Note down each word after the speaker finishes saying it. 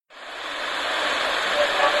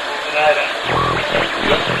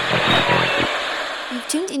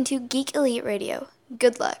locked into Geek Elite Radio.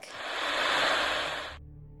 Good luck.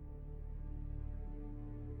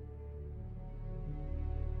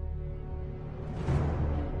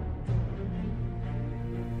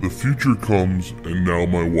 The future comes, and now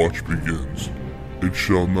my watch begins. It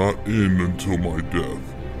shall not end until my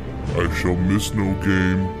death. I shall miss no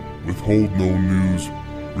game, withhold no news,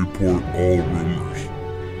 report all rumors.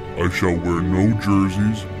 I shall wear no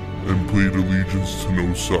jerseys, and plead allegiance to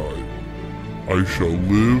no side. I shall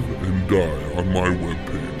live and die on my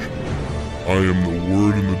webpage. I am the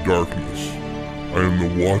word in the darkness. I am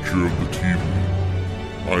the watcher of the TV.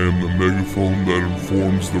 I am the megaphone that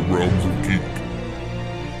informs the realms of geek.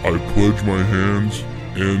 I pledge my hands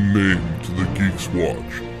and name to the Geeks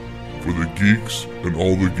Watch, for the geeks and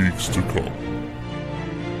all the geeks to come.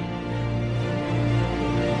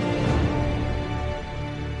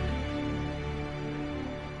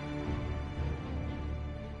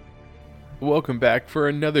 Welcome back for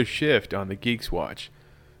another shift on the Geeks Watch.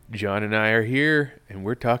 John and I are here, and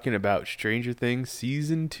we're talking about Stranger Things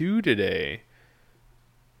Season 2 today.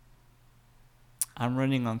 I'm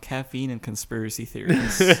running on caffeine and conspiracy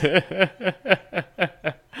theories.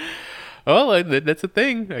 Well, that's a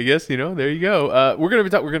thing, I guess. There you go. We're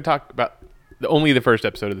gonna talk about only the first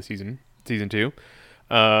episode of the season 2.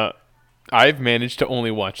 I've managed to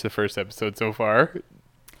only watch the first episode so far.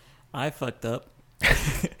 I fucked up,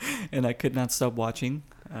 and I could not stop watching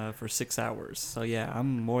for 6 hours. So yeah,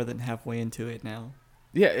 I'm more than halfway into it now.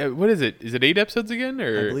 Yeah, what is it? Is it 8 episodes again?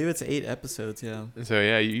 Or I believe it's 8 episodes. Yeah. So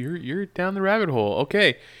yeah, you're down the rabbit hole.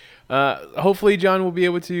 Okay. Hopefully John will be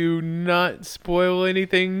able to not spoil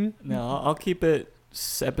anything. No, I'll keep it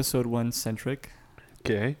episode 1 centric.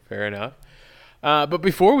 Okay, fair enough. But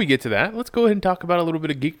before we get to that, let's go ahead and talk about a little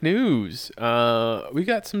bit of geek news. We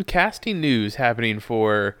got some casting news happening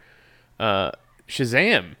for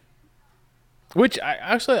Shazam, which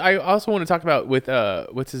I also want to talk about with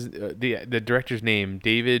what's the director's name,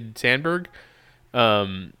 David Sandberg.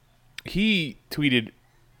 He tweeted,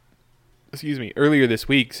 earlier this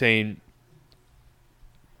week saying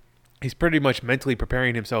he's pretty much mentally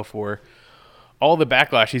preparing himself for all the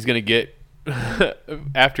backlash he's going to get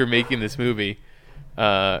after making this movie,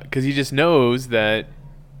 because he just knows that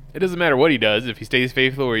it doesn't matter what he does, if he stays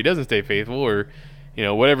faithful or he doesn't stay faithful, or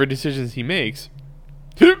whatever decisions he makes.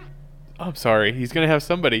 I'm sorry, he's going to have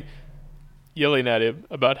somebody yelling at him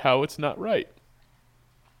about how it's not right.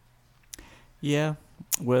 Yeah,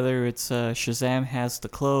 whether it's Shazam has the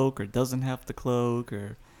cloak or doesn't have the cloak,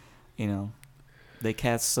 or, they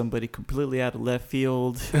cast somebody completely out of left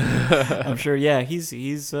field. I'm sure, yeah,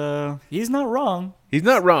 he's not wrong. He's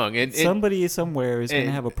not wrong. And somebody somewhere is going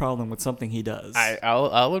to have a problem with something he does.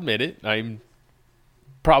 I'll admit it. I'm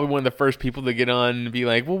probably one of the first people to get on and be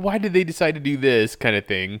like, well, why did they decide to do this kind of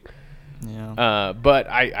thing? Yeah. But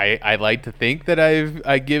I like to think that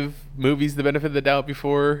I give movies the benefit of the doubt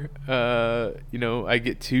before I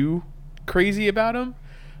get too crazy about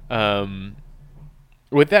them.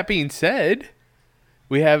 With that being said,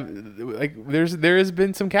 we have there has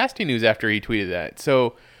been some casting news after he tweeted that.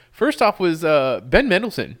 So first off was Ben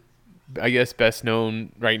Mendelsohn, I guess best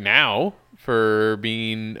known right now for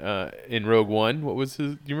being in Rogue One. What was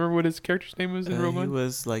his? Do you remember what his character's name was in Rogue One? He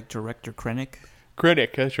was like Director Krennic.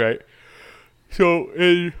 Krennic, that's right. So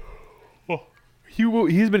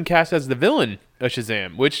he's been cast as the villain of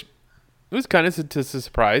Shazam, which was kind of a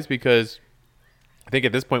surprise, because I think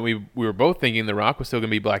at this point we were both thinking The Rock was still going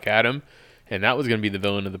to be Black Adam, and that was going to be the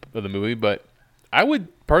villain of the movie. But I would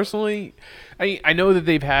personally, I know that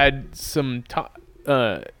they've had some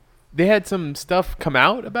they had some stuff come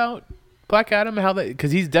out about Black Adam,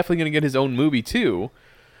 because he's definitely going to get his own movie too.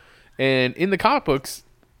 And in the comic books,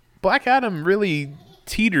 Black Adam really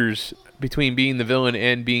teeters between being the villain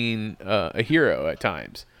and being a hero at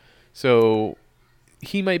times. So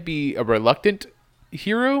he might be a reluctant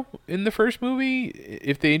hero in the first movie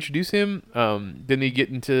if they introduce him. Then they get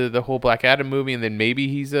into the whole Black Adam movie, and then maybe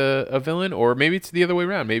he's a villain, or maybe it's the other way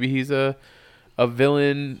around. Maybe he's a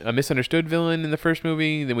villain, a misunderstood villain in the first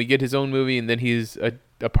movie, then we get his own movie, and then he's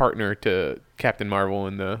a partner to Captain Marvel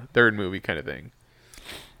in the third movie kind of thing.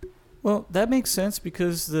 Well, that makes sense,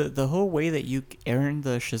 because the whole way that you earn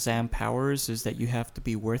the Shazam powers is that you have to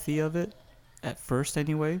be worthy of it, at first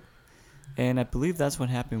anyway. And I believe that's what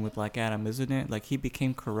happened with Black Adam, isn't it? Like, he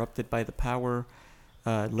became corrupted by the power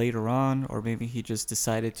later on, or maybe he just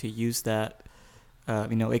decided to use that.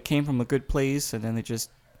 It came from a good place, and then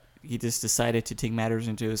he just decided to take matters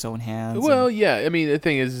into his own hands. Well, yeah. I mean, the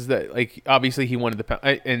thing is that, like, obviously he wanted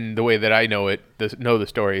and the way that I know the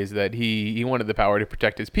story is that he wanted the power to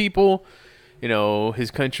protect his people.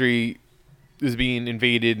 His country is being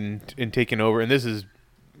invaded and taken over, and this is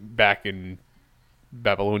back in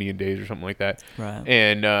Babylonian days or something like that. Right.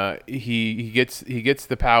 And he gets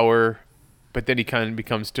the power, but then he kind of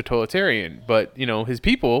becomes totalitarian. But his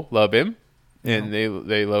people love him, and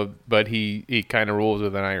they love. But he kind of rules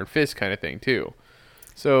with an iron fist kind of thing too.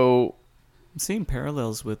 So I'm seeing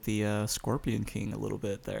parallels with the Scorpion King a little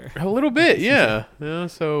bit there. a little bit, yeah.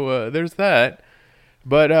 So there's that.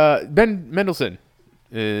 But Ben Mendelsohn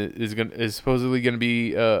is supposedly going to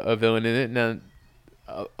be a villain in it. Now,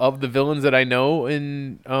 of the villains that I know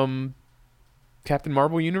in Captain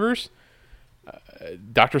Marvel universe,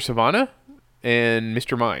 Dr. Sivana and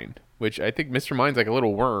Mr. Mind, which I think Mr. Mind's like a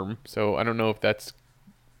little worm, so I don't know if that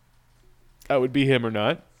would be him or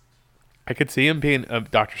not. I could see him being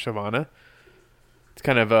Dr. Sivana. It's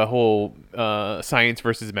kind of a whole science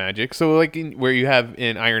versus magic. So like where you have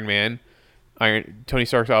in Iron Man, Tony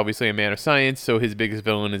Stark's obviously a man of science, so his biggest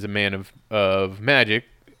villain is a man of magic,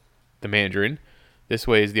 the Mandarin. This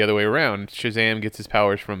way is the other way around. Shazam gets his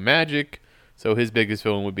powers from magic, so his biggest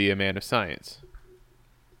villain would be a man of science.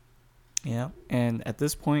 Yeah, and at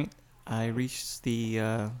this point, I reached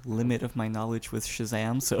the limit of my knowledge with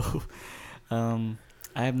Shazam, so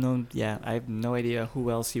I have no idea who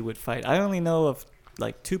else he would fight. I only know of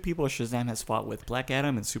like two people Shazam has fought with: Black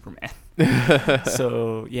Adam and Superman.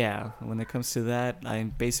 So yeah, when it comes to that,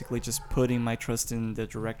 I'm basically just putting my trust in the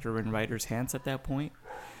director and writer's hands at that point.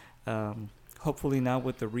 Hopefully now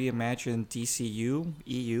with the reimagined DCU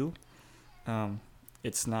EU,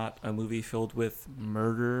 it's not a movie filled with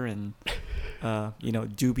murder and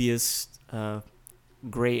dubious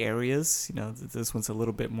gray areas. This one's a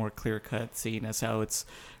little bit more clear cut, seeing as how it's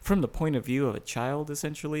from the point of view of a child,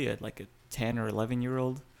 essentially, like a 10 or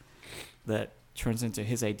 11-year-old that turns into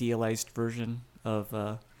his idealized version of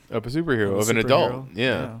a superhero, of an superhero. adult.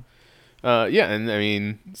 Yeah. And I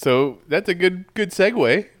mean, so that's a good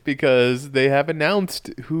segue, because they have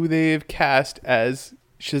announced who they've cast as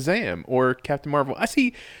Shazam or Captain Marvel. I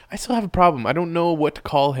still have a problem. I don't know what to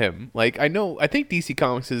call him. Like, I think DC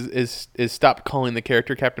Comics is stopped calling the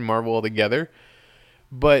character Captain Marvel altogether.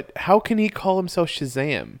 But how can he call himself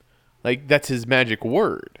Shazam? Like, that's his magic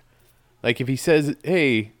word. Like, if he says,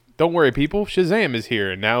 "Hey, don't worry, people, Shazam is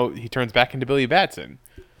here," and now he turns back into Billy Batson.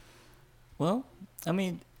 Well, I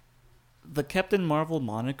mean, the Captain Marvel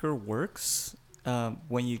moniker works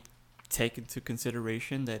when you take into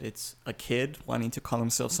consideration that it's a kid wanting to call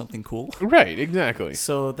himself something cool. Right, exactly.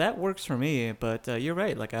 So that works for me, but you're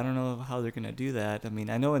right. Like, I don't know how they're going to do that. I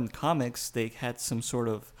mean, I know in comics they had some sort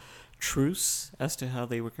of truce as to how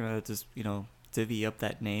they were going to just, divvy up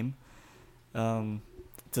that name.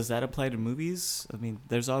 Does that apply to movies? I mean,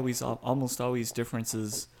 there's almost always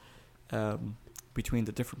differences between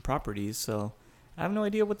the different properties, so I have no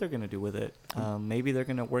idea what they're going to do with it. Maybe they're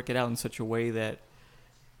going to work it out in such a way that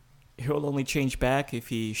he'll only change back if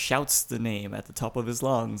he shouts the name at the top of his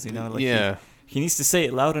lungs, Yeah. He needs to say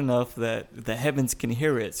it loud enough that the heavens can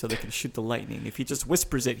hear it so they can shoot the lightning. If he just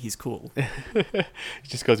whispers it, he's cool. He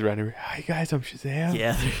just goes around and, "Hi guys, I'm Shazam."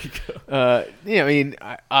 Yeah, there you go. I mean,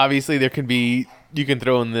 obviously you can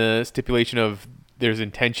throw in the stipulation of there's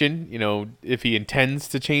intention. If he intends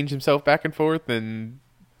to change himself back and forth, then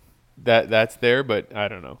that's there, but I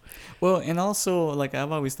don't know. Well, and also, like,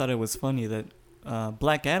 I've always thought it was funny that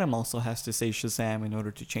Black Adam also has to say Shazam in order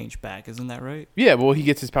to change back. Isn't that right? Yeah, well, he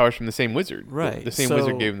gets his powers from the same wizard. Right. The same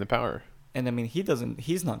wizard gave him the power. And I mean,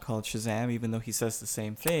 he's not called Shazam, even though he says the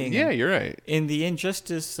same thing. Yeah, and you're right. in the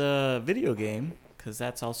Injustice video game, because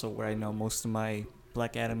that's also where I know most of my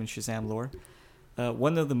Black Adam and Shazam lore,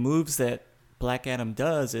 one of the moves that Black Adam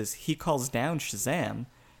does is he calls down Shazam,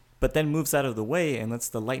 but then moves out of the way and lets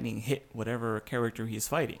the lightning hit whatever character he's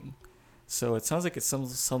fighting. So it sounds like it's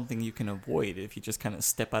something you can avoid if you just kind of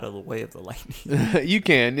step out of the way of the lightning. You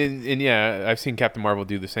can, and yeah, I've seen Captain Marvel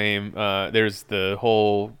do the same. There's the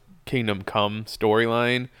whole Kingdom Come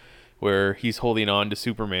storyline where he's holding on to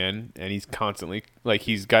Superman, and he's constantly, like,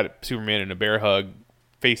 he's got Superman in a bear hug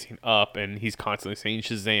facing up, and he's constantly saying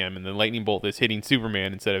Shazam, and the lightning bolt is hitting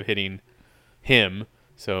Superman instead of hitting him.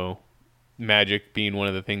 So magic being one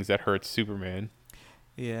of the things that hurts Superman.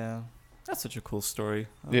 Yeah. That's such a cool story.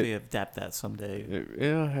 I'll be adapt that someday.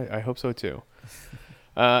 Yeah, I hope so too.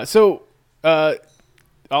 So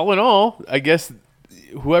all in all, I guess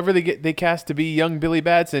whoever they cast to be young Billy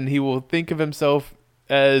Batson, he will think of himself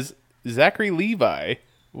as Zachary Levi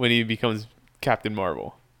when he becomes Captain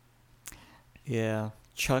Marvel. Yeah,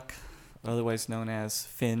 Chuck, otherwise known as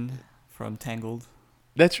Finn from Tangled.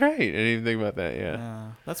 That's right. I didn't even think about that.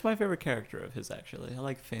 Yeah. That's my favorite character of his, actually. I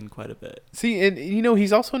like Finn quite a bit. See, and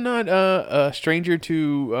he's also not a stranger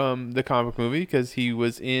to the comic movie, because he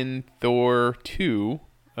was in Thor 2,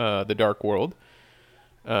 The Dark World.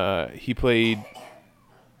 He played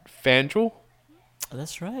Fandral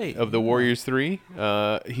That's right. of the Warriors 3.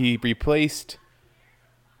 He replaced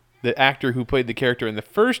the actor who played the character in the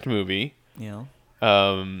first movie. You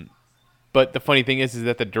know. But the funny thing is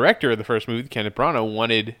that the director of the first movie, Kenneth Branagh,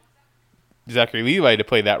 wanted Zachary Levi to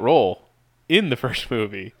play that role in the first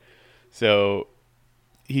movie. So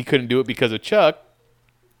he couldn't do it because of Chuck.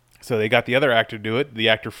 So they got the other actor to do it, the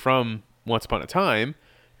actor from Once Upon a Time.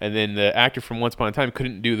 And then the actor from Once Upon a Time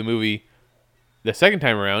couldn't do the movie the second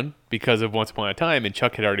time around because of Once Upon a Time, and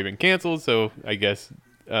Chuck had already been canceled. So I guess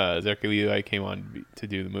Zachary Levi came on to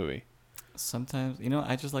do the movie. Sometimes,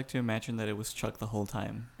 I just like to imagine that it was Chuck the whole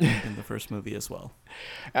time in the first movie as well.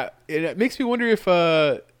 It makes me wonder if,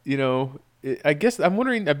 I guess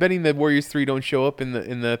I'm betting that Warriors 3 don't show up in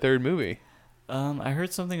the third movie. I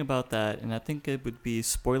heard something about that, and I think it would be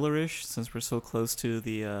spoilerish since we're so close to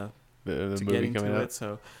the movie getting coming to out. it.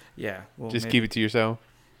 So, yeah. Well, Just keep it to yourself.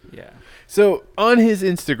 Yeah. So on his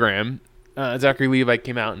Instagram, Zachary Levi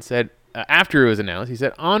came out and said, after it was announced, he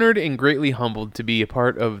said, "Honored and greatly humbled to be a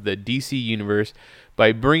part of the DC universe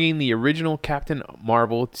by bringing the original Captain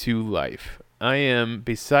Marvel to life. I am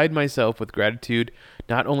beside myself with gratitude,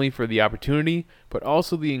 not only for the opportunity, but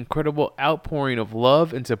also the incredible outpouring of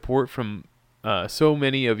love and support from so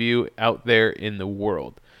many of you out there in the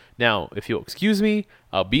world. Now, if you'll excuse me,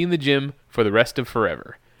 I'll be in the gym for the rest of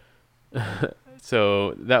forever."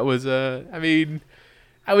 So that was,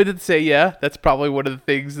 I would say, yeah, that's probably one of the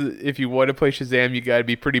things that if you want to play Shazam, you got to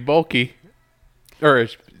be pretty bulky. Or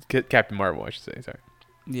Captain Marvel, I should say, sorry.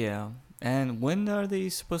 Yeah. And when are they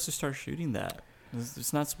supposed to start shooting that?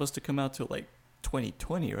 It's not supposed to come out till like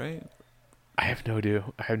 2020, right? I have no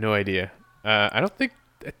idea. I don't think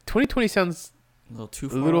 2020 sounds A little too a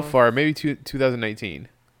far. little far. Maybe 2019.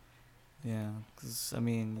 Yeah, because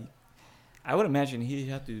I would imagine he'd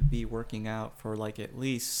have to be working out for like at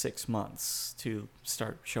least 6 months to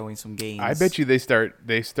start showing some gains. I bet you they start.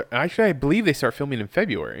 Actually, I believe they start filming in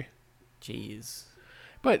February. Jeez.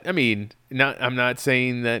 But I'm not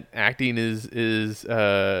saying that acting is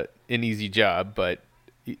an easy job, but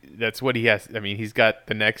that's what he has. I mean, he's got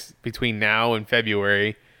the next between now and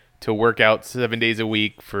February to work out 7 days a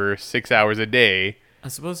week for 6 hours a day. I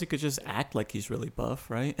suppose he could just act like he's really buff,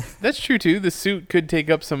 right? That's true too. The suit could take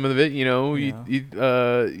up some of it. Yeah.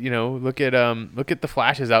 Look at the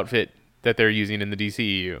Flash's outfit that they're using in the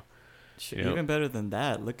DCEU. Even better than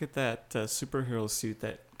that, look at that superhero suit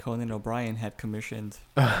that Conan O'Brien had commissioned.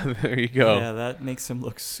 There you go. Yeah, that makes him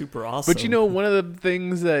look super awesome. But one of the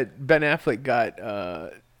things that Ben Affleck got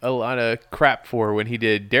a lot of crap for when he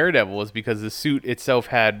did Daredevil was because the suit itself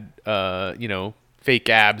had fake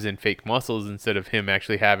abs and fake muscles instead of him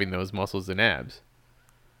actually having those muscles and abs.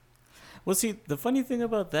 Well, see, the funny thing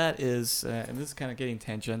about that is, and this is kind of getting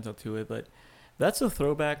tangential to it, but that's a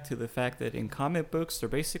throwback to the fact that in comic books, they're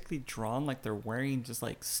basically drawn like they're wearing just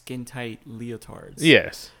like skin-tight leotards.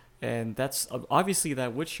 Yes. And that's obviously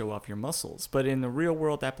that would show off your muscles. But in the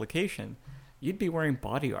real-world application, you'd be wearing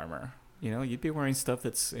body armor. You'd be wearing stuff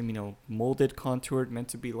that's, molded, contoured, meant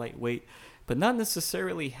to be lightweight, but not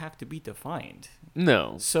necessarily have to be defined.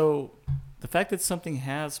 No. So the fact that something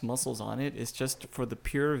has muscles on it is just for the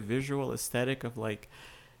pure visual aesthetic of like,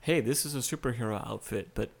 hey, this is a superhero outfit,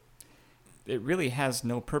 but it really has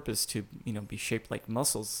no purpose to, be shaped like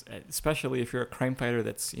muscles, especially if you're a crime fighter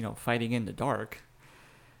that's, fighting in the dark.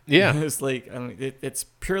 Yeah. It's like, it's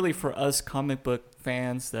purely for us comic book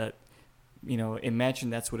fans that, imagine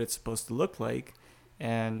that's what it's supposed to look like.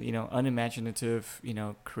 And, unimaginative,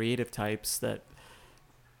 creative types that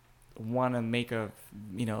want to make a,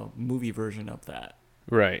 movie version of that.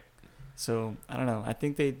 Right. So, I don't know. I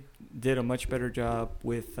think they did a much better job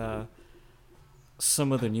with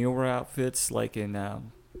some of the newer outfits, like in,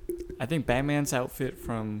 I think Batman's outfit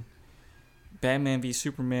from Batman v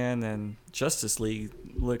Superman and Justice League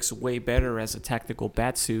looks way better as a tactical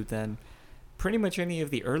batsuit than pretty much any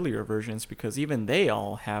of the earlier versions, because even they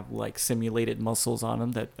all have like simulated muscles on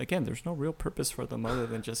them that, again, there's no real purpose for them other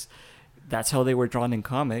than just that's how they were drawn in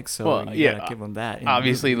comics. So you gotta give them that.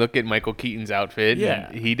 Obviously, look at Michael Keaton's outfit.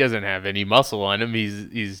 Yeah. He doesn't have any muscle on him.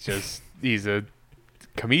 He's a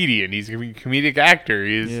comedian. He's a comedic actor.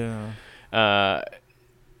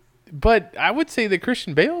 But I would say that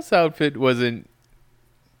Christian Bale's outfit wasn't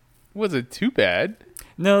too bad.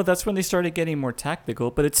 No, that's when they started getting more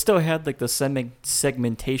tactical, but it still had like the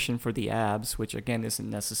segmentation for the abs, which again isn't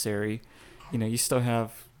necessary. You still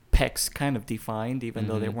have pecs kind of defined, even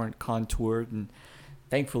though they weren't contoured, and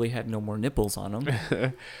thankfully had no more nipples on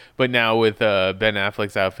them. But now with Ben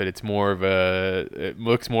Affleck's outfit, it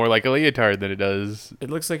looks more like a leotard than it does.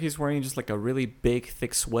 It looks like he's wearing just like a really big,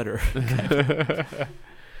 thick sweater.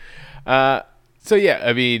 So yeah,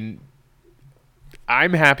 I mean,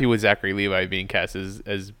 I'm happy with Zachary Levi being cast as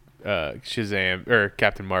Shazam or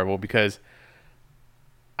Captain Marvel because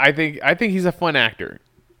I think he's a fun actor.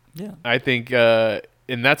 Yeah. I think, and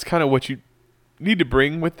that's kind of what you need to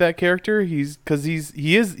bring with that character. He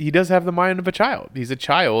does have the mind of a child. He's a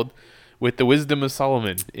child with the wisdom of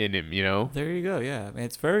Solomon in him. You know. There you go. Yeah, I mean,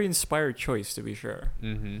 it's a very inspired choice to be sure.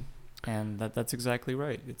 Mm-hmm. And that's exactly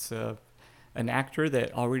right. It's an actor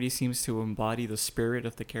that already seems to embody the spirit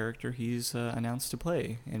of the character he's announced to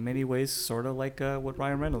play. In many ways, sort of like what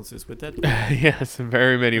Ryan Reynolds is with Deadpool. Yes, in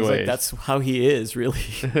very many It's ways. like that's how he is, really.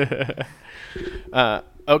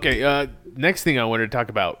 Okay. Next thing I wanted to talk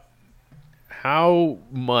about: how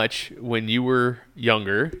much, when you were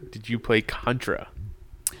younger, did you play Contra?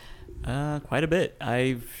 Quite a bit.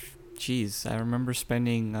 I remember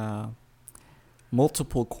spending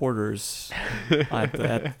multiple quarters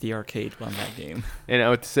at the arcade on that game. And I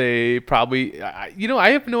would say probably, I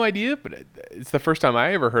have no idea, but it's the first time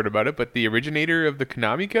I ever heard about it. But the originator of the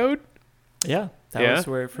Konami code? Yeah, that was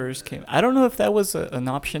where it first came. I don't know if that was an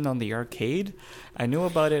option on the arcade. I knew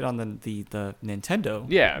about it on the Nintendo.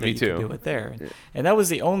 Yeah, that me you too. could do it there, and that was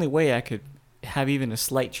the only way I could have even a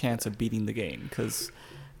slight chance of beating the game because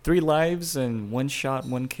 3 lives and 1 shot,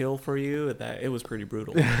 1 kill for you. It was pretty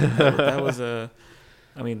brutal. that was a.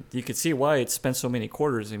 I mean, you could see why it spent so many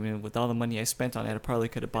quarters. I mean, with all the money I spent on it, I probably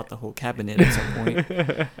could have bought the whole cabinet at some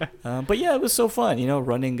point. But yeah, it was so fun.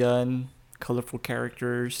 Running gun, colorful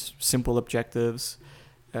characters, simple objectives.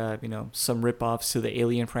 Some rip-offs to the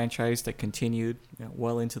Alien franchise that continued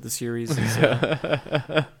well into the series.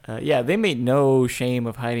 Yeah, they made no shame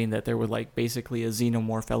of hiding that there was basically a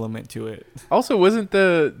xenomorph element to it. Also, wasn't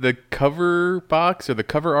the cover box or the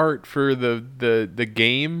cover art for the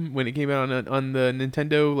game when it came out on the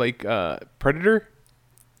Nintendo Predator?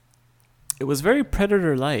 It was very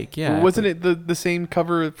Predator-like, yeah. Wasn't it the same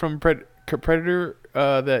cover from Predator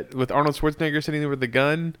that with Arnold Schwarzenegger sitting there with the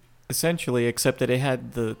gun? Essentially, except that it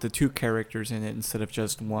had the 2 characters in it instead of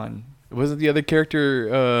just 1. Wasn't the other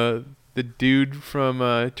character the dude from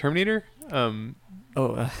Terminator?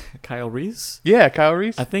 Kyle Reese? Yeah, Kyle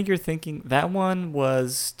Reese. I think you're thinking that one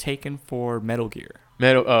was taken for Metal Gear.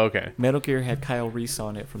 Oh, okay. Metal Gear had Kyle Reese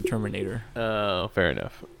on it from Terminator. Oh, fair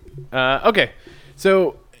enough. Okay,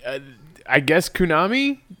 so I guess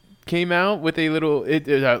Konami came out with a little.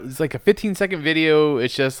 It's like a 15-second video.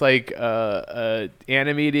 It's just like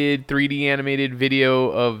animated 3D animated video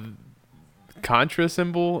of Contra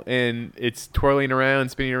symbol, and it's twirling around,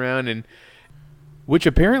 spinning around, and which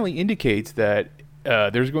apparently indicates that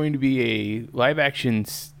there's going to be a live action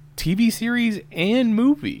TV series and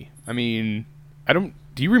movie. I mean,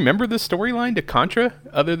 do you remember the storyline to Contra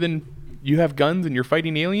other than you have guns and you're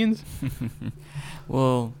fighting aliens?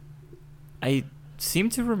 Well, I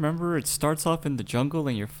seem to remember it starts off in the jungle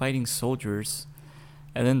and you're fighting soldiers,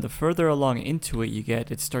 and then the further along into it you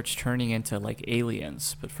get, it starts turning into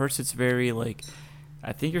aliens. But first it's very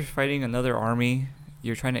I think you're fighting another army,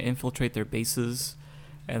 you're trying to infiltrate their bases,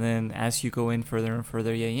 and then as you go in further and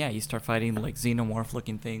further, you start fighting xenomorph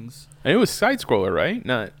looking things. And it was side scroller, right?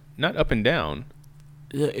 Not up and down.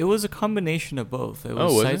 It was a combination of both. It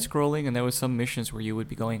was side scrolling, and there was some missions where you would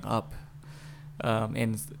be going up,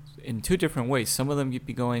 and in 2 different ways. Some of them you'd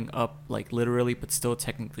be going up literally, but still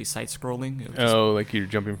technically side scrolling. Like you're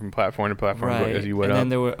jumping from platform to platform right. as you went up. And up. then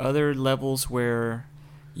there were other levels where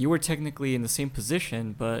you were technically in the same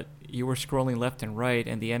position, but you were scrolling left and right,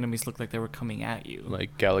 and the enemies looked like they were coming at you.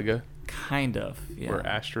 Like Galaga? Kind of, yeah. Or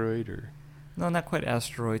Asteroid, or... No, not quite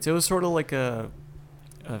asteroids. It was sort of like a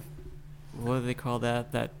what do they call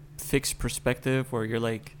that? That fixed perspective where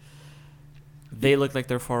you're they look like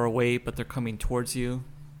they're far away, but they're coming towards you.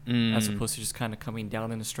 As opposed to just kind of coming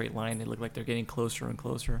down in a straight line. They look like they're getting closer and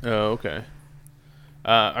closer. Oh, okay.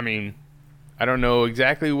 I mean, I don't know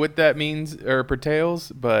exactly what that means or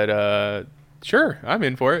pertains, but sure, I'm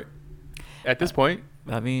in for it at this point.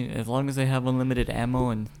 I mean, as long as they have unlimited ammo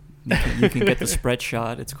and you can get the spread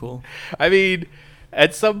shot, it's cool. I mean,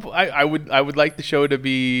 at some I would like the show to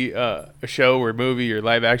be a show or movie or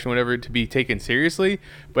live action, whatever, to be taken seriously.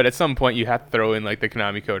 But at some point, you have to throw in the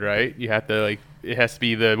Konami code, right? You have to it has to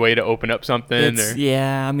be the way to open up something.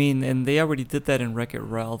 Yeah, I mean, and they already did that in Wreck-It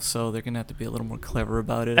Ralph, so they're gonna have to be a little more clever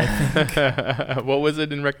about it, I think. What was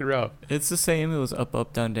it in Wreck-It Ralph? It's the same. It was up,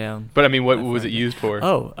 up, down, down. But I mean, what was it used for?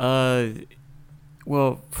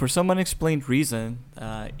 Well, for some unexplained reason,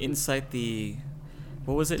 inside the,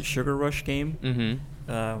 what was it, Sugar Rush game?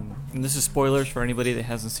 Mm-hmm. And this is spoilers for anybody that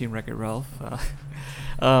hasn't seen Wreck-It Ralph.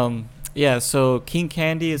 Yeah, so King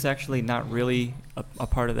Candy is actually not really a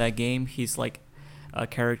part of that game. He's a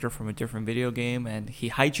character from a different video game, and he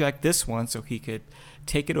hijacked this one so he could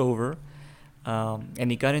take it over.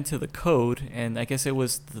 And he got into the code, and I guess it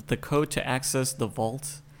was the code to access the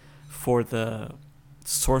vault for the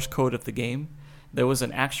source code of the game. There was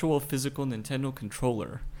an actual physical Nintendo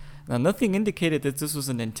controller. Now, nothing indicated that this was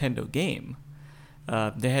a Nintendo game.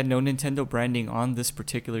 They had no Nintendo branding on this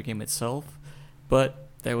particular game itself, but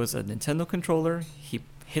there was a Nintendo controller. He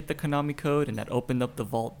hit the Konami code, and that opened up the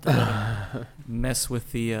vault to let him mess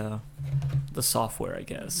with the software, I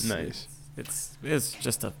guess. Nice. It's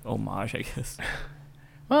just a homage, I guess.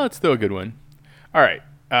 Well, it's still a good one. All right.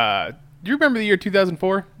 Do you remember the year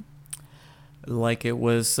 2004? Like it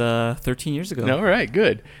was 13 years ago. No, all right,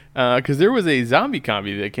 good. Because there was a zombie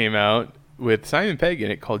comedy that came out with Simon Pegg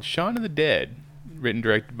in it called Shaun of the Dead, written and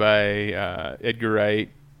directed by Edgar Wright,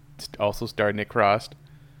 also starred Nick Frost.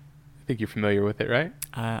 I think you're familiar with it, right?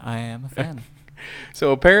 I am a fan.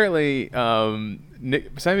 So apparently,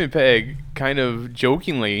 Simon Pegg kind of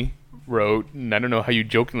jokingly wrote, and I don't know how you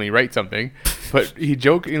jokingly write something, but he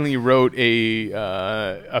jokingly wrote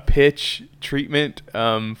a pitch treatment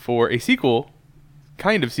for a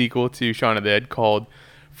kind of sequel to Shaun of the Dead called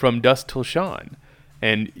From Dusk Till Shaun.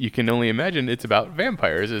 And you can only imagine it's about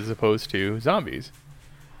vampires as opposed to zombies.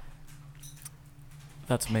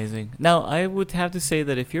 That's amazing. Now, I would have to say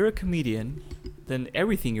that if you're a comedian, then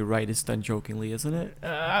everything you write is done jokingly, isn't it?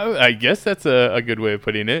 I guess that's a good way of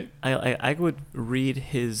putting it. I would read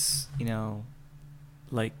his,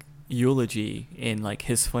 like eulogy in like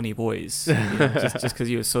his funny voice, just because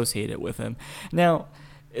you associate it with him. Now,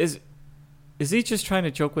 is he just trying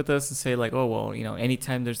to joke with us and say like, oh well,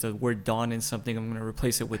 anytime there's the word dawn in something, I'm gonna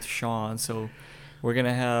replace it with Sean, so we're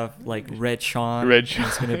gonna have like Red Shaun. Red Shaun.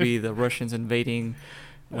 It's gonna be the Russians invading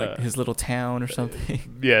like his little town or something.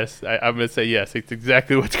 Yes, I'm gonna say yes. It's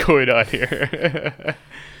exactly what's going on here.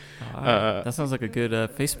 That sounds like a good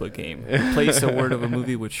Facebook game. Replace a word of a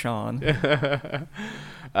movie with Sean.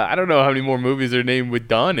 I don't know how many more movies are named with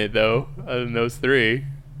Dawn in it, though, other than those three.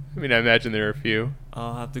 I mean, I imagine there are a few.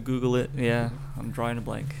 I'll have to Google it. Yeah, I'm drawing a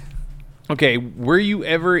blank. Okay, were you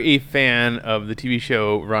ever a fan of the TV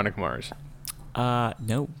show Veronica Mars?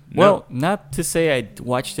 No. Well, not to say I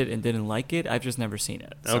watched it and didn't like it. I've just never seen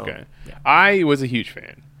it. So, okay. Yeah. I was a huge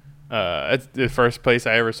fan. It's the first place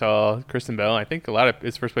I ever saw Kristen Bell. I think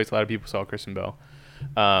it's the first place a lot of people saw Kristen Bell.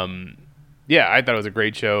 Yeah, I thought it was a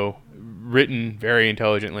great show, written very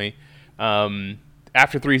intelligently.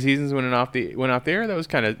 After 3 seasons went off the air,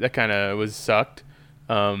 that kind of was sucked.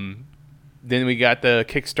 Then we got the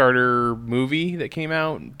Kickstarter movie that came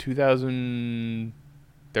out in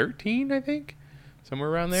 2013, I think, somewhere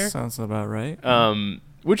around there. Sounds about right.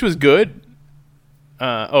 Which was good.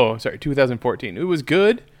 2014. It was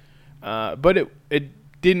good, but it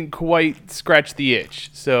didn't quite scratch the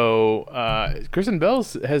itch. So Kristen Bell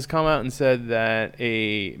has come out and said that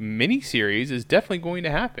a mini-series is definitely going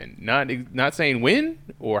to happen. Not saying when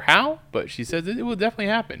or how, but she says it will definitely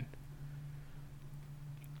happen.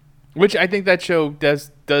 Which I think that show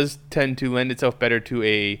does tend to lend itself better to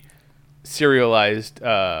a serialized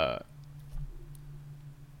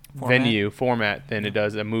format than it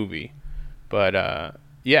does a movie. But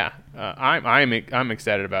I'm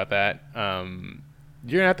excited about that.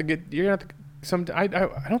 You're gonna have to some. I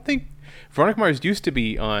don't think Veronica Mars used to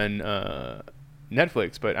be on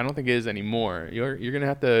Netflix, but I don't think it is anymore. You're gonna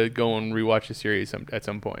have to go and rewatch the series at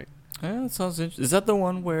some point. Yeah, that sounds interesting. Is that the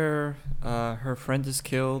one where her friend is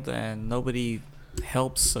killed and nobody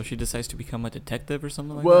helps, so she decides to become a detective or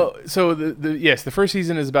something like that? Well, so the first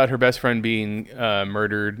season is about her best friend being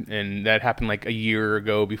murdered, and that happened like a year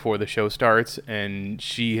ago before the show starts, and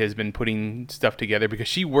she has been putting stuff together because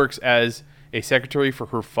she works as a secretary for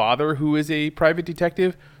her father, who is a private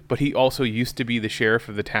detective, but he also used to be the sheriff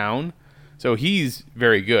of the town. So he's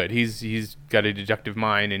very good. He's got a deductive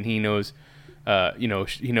mind, and he knows, he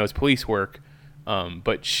knows police work,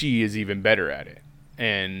 but she is even better at it.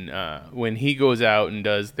 And when he goes out and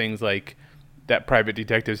does things like that private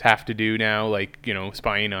detectives have to do now, like,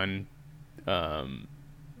 spying on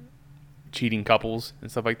cheating couples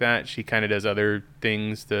and stuff like that, she kind of does other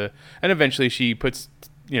things and eventually she puts,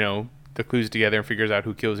 the clues together and figures out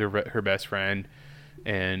who kills her best friend.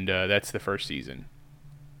 And that's the first season.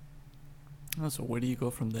 Oh, so where do you go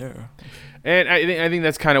from there? And I think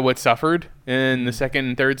that's kind of what suffered in the second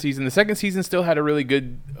and third season. The second season still had a really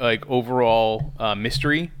good overall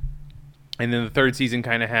mystery, and then the third season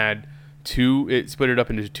kind of had it split it up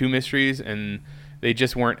into 2 mysteries, and they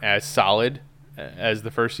just weren't as solid as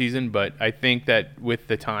the first season. But I think that with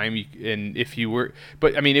the time,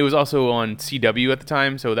 it was also on CW at the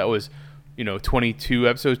time, so that was 22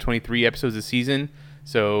 episodes, 23 episodes a season.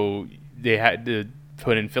 So they had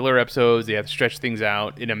put in filler episodes. They have to stretch things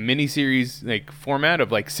out in a miniseries like format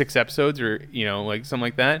of like 6 episodes or like something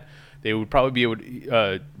like that. They would probably be able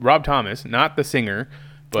to. Rob Thomas, not the singer,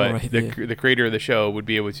 but the creator of the show, would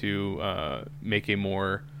be able to make a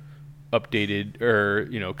more updated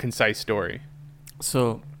or concise story.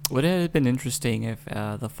 So would it have been interesting if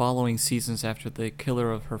the following seasons after the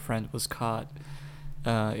killer of her friend was caught,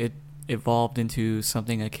 it evolved into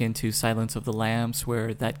something akin to Silence of the Lambs,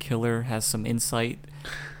 where that killer has some insight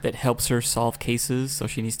that helps her solve cases, so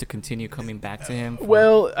she needs to continue coming back to him?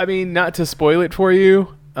 Well, I mean, not to spoil it for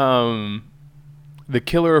you, the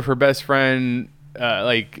killer of her best friend,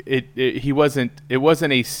 it wasn't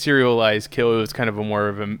a serialized kill. It was kind of a more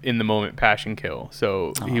of an in the moment passion kill.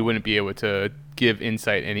 So he wouldn't be able to give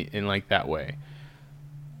insight in like that way,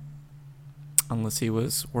 unless he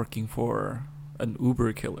was working for an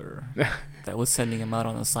Uber killer that was sending him out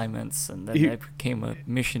on assignments, and then it became a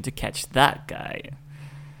mission to catch that guy.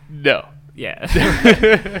 No. Yeah.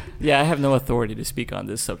 Yeah, I have no authority to speak on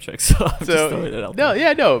this subject, so I'm just throwing it out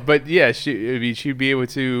there. But yeah, she'd be able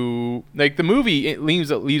to, like, the movie, it leaves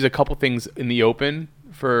a couple things in the open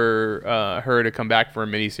for her to come back for a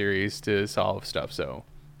miniseries to solve stuff. So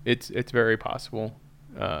it's very possible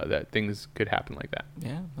that things could happen like that.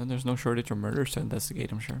 Yeah, and there's no shortage of murders to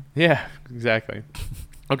investigate, I'm sure. Yeah, exactly.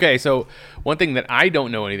 Okay, so one thing that I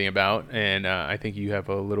don't know anything about, and I think you have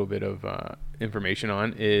a little bit of information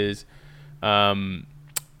on, is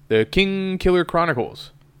the King Killer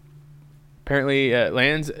Chronicles. Apparently, it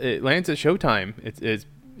lands at Showtime. It's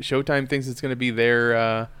Showtime thinks it's going to be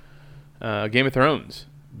their Game of Thrones.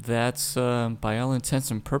 That's by all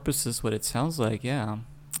intents and purposes what it sounds like. Yeah.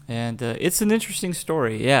 And it's an interesting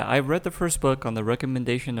story. Yeah, I read the first book on the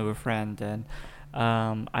recommendation of a friend, and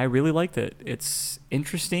I really liked it. It's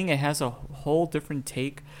interesting. It has a whole different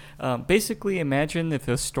take. Basically, imagine if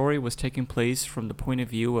the story was taking place from the point of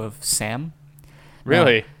view of Sam.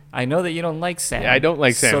 Really? I know that you don't like Sam. Yeah, I don't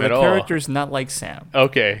like Sam at all. So the character's not like Sam.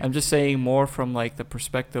 Okay. I'm just saying more from like the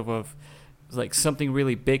perspective of like something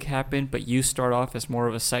really big happened, but you start off as more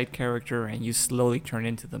of a side character and you slowly turn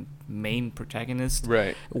into the main protagonist.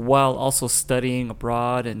 Right. While also studying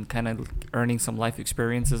abroad and kind of earning some life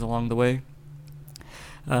experiences along the way.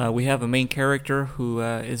 We have a main character who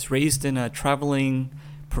is raised in a traveling,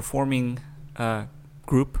 performing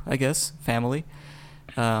group, I guess, family.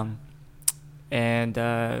 And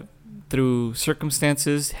through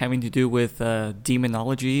circumstances having to do with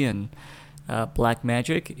demonology and black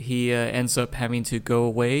magic, he ends up having to go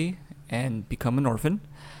away and become an orphan.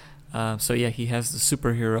 So yeah, he has the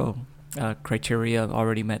superhero criteria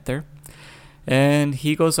already met there. And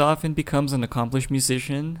he goes off and becomes an accomplished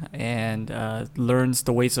musician and learns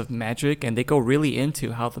the ways of magic, and they go really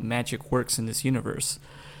into how the magic works in this universe.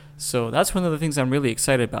 So that's one of the things I'm really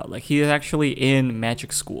excited about. Like, he is actually in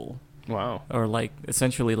magic school. Wow. Or like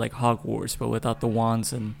essentially like Hogwarts, but without the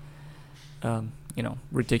wands and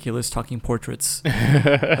ridiculous talking portraits.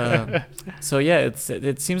 So yeah,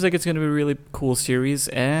 it seems like it's going to be a really cool series,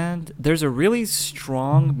 and there's a really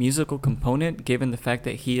strong musical component given the fact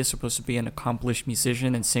that he is supposed to be an accomplished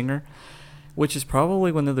musician and singer, which is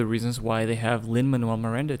probably one of the reasons why they have Lin-Manuel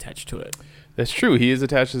Miranda attached to it. That's true. He is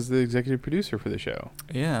attached as the executive producer for the show.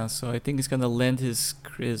 Yeah, so I think he's going to lend his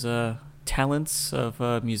talents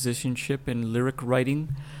of musicianship and lyric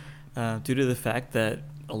writing due to the fact that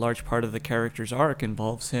a large part of the character's arc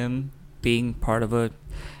involves him being part of a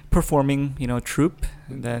performing, troupe.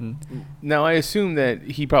 And then now I assume that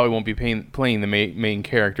he probably won't be playing the main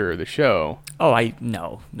character of the show. Oh,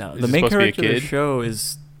 no. The main character of the show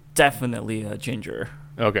is definitely a Ginger.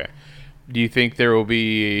 Okay. Do you think there will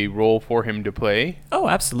be a role for him to play? Oh,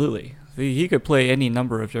 absolutely. He could play any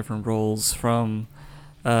number of different roles, from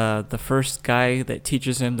the first guy that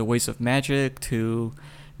teaches him the ways of magic to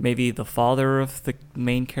maybe the father of the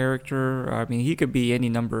main character. I mean, he could be any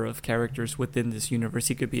number of characters within this universe.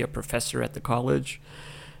 He could be a professor at the college.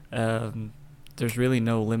 There's really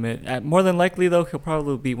no limit. More than likely, though, he'll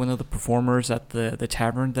probably be one of the performers at the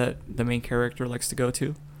tavern that the main character likes to go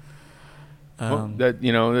to. That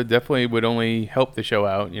definitely would only help the show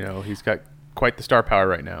out. He's got quite the star power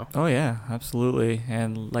right now. Oh yeah, absolutely.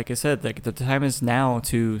 And like I said, like the time is now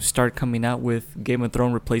to start coming out with Game of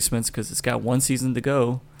Thrones replacements, because it's got one season to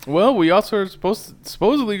go. Well, we also are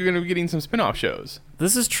supposedly going to be getting some spin-off shows.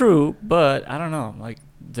 This is true, but I don't know. Like,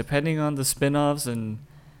 depending on the spin-offs and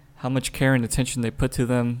how much care and attention they put to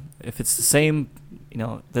them, if it's the same,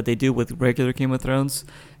 that they do with regular Game of Thrones,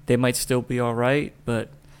 they might still be all right. But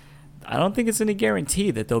I don't think it's any guarantee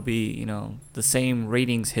that they'll be, the same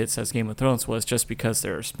ratings hits as Game of Thrones was just because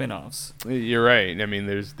there are spin-offs. You're right. I mean,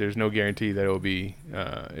 there's no guarantee that it would be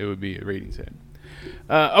a ratings hit.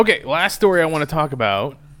 Okay, last story I want to talk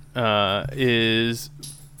about is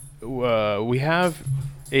we have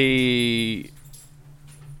a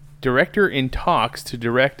director in talks to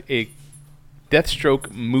direct a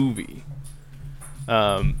Deathstroke movie.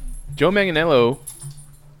 Joe Manganiello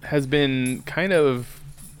has been kind of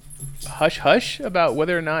hush-hush about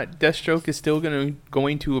whether or not Deathstroke is still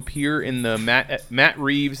going to appear in the Matt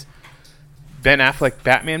Reeves Ben Affleck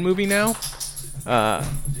Batman movie now.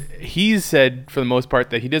 He's said for the most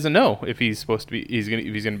part that he doesn't know if he's going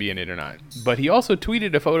to be in it or not. But he also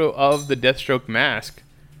tweeted a photo of the Deathstroke mask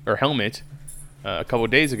or helmet a couple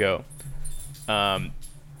of days ago.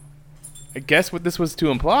 I guess what this was to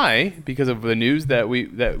imply, because of the news that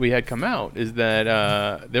we had come out, is that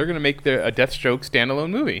they're going to make a Deathstroke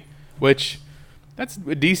standalone movie, which that's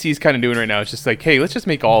what DC's kind of doing right now. It's just like, hey, let's just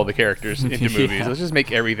make all the characters into movies. Yeah. Let's just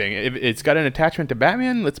make everything. If it's got an attachment to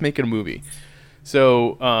Batman, let's make it a movie.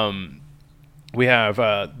 So we have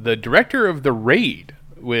the director of The Raid,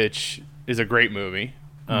 which is a great movie.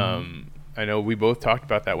 I know we both talked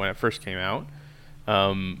about that when it first came out.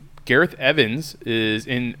 Gareth Evans is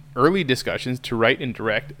in early discussions to write and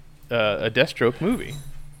direct a Deathstroke movie.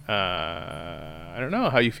 I don't know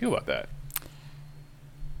how you feel about that.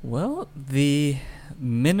 Well, the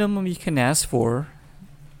minimum you can ask for,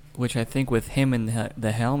 which I think with him in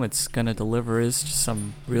the helm it's gonna deliver, is just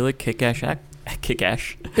some really kick-ass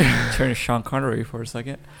turn to Sean Connery for a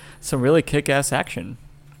second. Some really kick-ass action.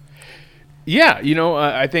 Yeah,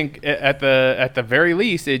 I think at the very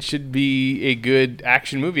least it should be a good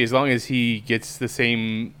action movie, as long as he gets the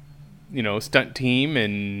same, stunt team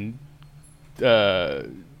and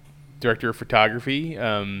director of photography.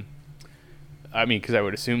 Because I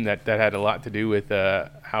would assume that had a lot to do with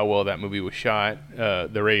how well that movie was shot.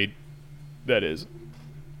 The Raid, that is.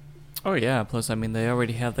 Oh yeah, plus they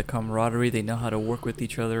already have the camaraderie. They know how to work with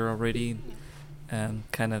each other already, and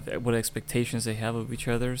kind of what expectations they have of each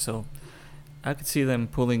other. So I could see them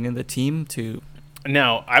pulling in the team to.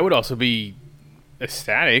 Now, I would also be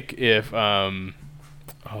ecstatic if I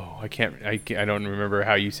don't remember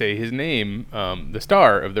how you say his name. The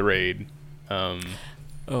star of The Raid.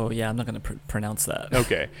 Oh yeah, I'm not gonna pronounce that.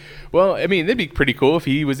 Okay, well, that'd be pretty cool if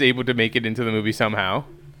he was able to make it into the movie somehow.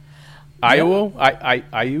 Yeah. Iwo,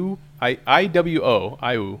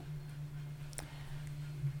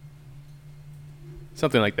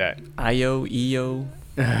 something like that. Io, EO,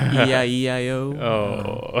 EIEIO.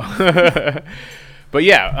 Oh, but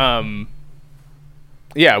yeah,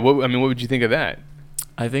 What would you think of that?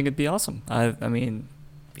 I think it'd be awesome. I mean,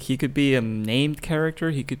 he could be a named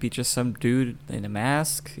character. He could be just some dude in a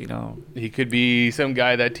mask. He could be some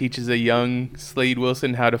guy that teaches a young Slade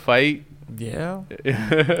Wilson how to fight. Yeah.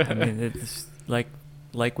 It's like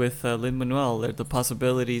with Lin-Manuel, the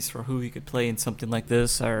possibilities for who he could play in something like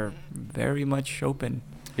this are very much open.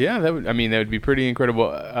 Yeah, that would be pretty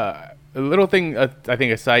incredible. A little thing, I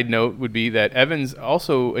think a side note would be that Evans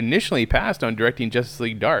also initially passed on directing Justice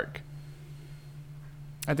League Dark.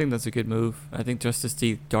 I think that's a good move. I think Justice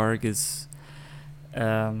League Dark is,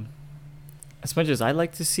 as much as I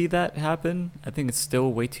like to see that happen, I think it's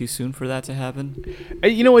still way too soon for that to happen. I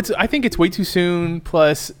think it's way too soon.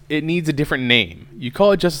 Plus, it needs a different name. You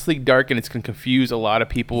call it Justice League Dark, and it's gonna confuse a lot of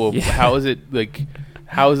people. Yeah. How is it like?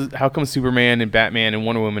 How come Superman and Batman and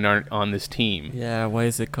Wonder Woman aren't on this team? Yeah, why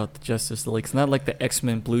is it called the Justice League? It's not like the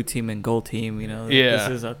X-Men Blue Team and Gold Team. Yeah. This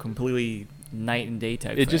is a completely night and day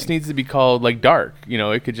type It thing. just needs to be called like Dark.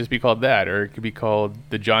 It could just be called that, or it could be called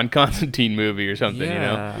the John Constantine movie or something.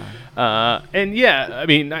 Yeah. And yeah,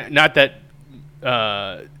 not that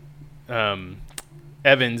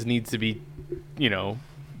Evans needs to be,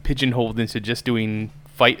 pigeonholed into just doing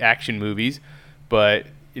fight action movies, but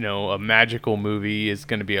a magical movie is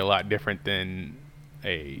going to be a lot different than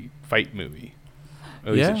a fight movie.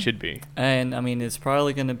 At least it should be. And it's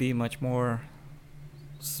probably going to be much more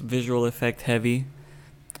visual effect heavy,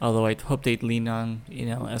 although I hope they'd lean on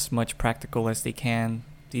as much practical as they can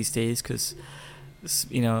these days, because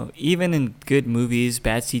even in good movies,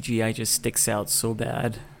 bad CGI just sticks out so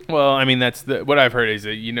bad. Well, that's what I've heard is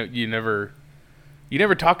that you never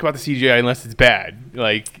talk about the CGI unless it's bad.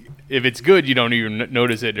 Like, if it's good, you don't even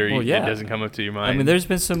notice it, or it doesn't come up to your mind. There's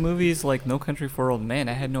been some movies like No Country for Old Men.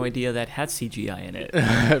 I had no idea that had CGI in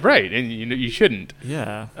it. Right, and you shouldn't.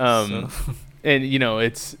 Yeah. And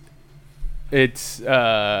it's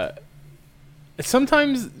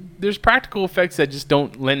sometimes there's practical effects that just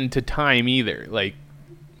don't lend to time either. Like,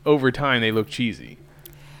 over time they look cheesy.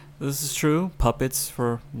 This is true. Puppets,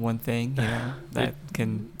 for one thing, that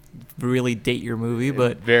can really date your movie,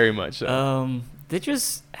 but very much so. they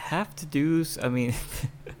just have to do.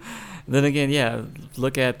 Then again, yeah,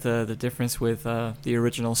 look at the difference with the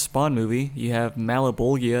original Spawn movie. You have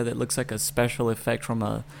Malabolgia that looks like a special effect from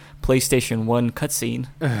a PlayStation 1 cutscene.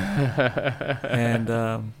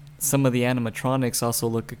 And some of the animatronics also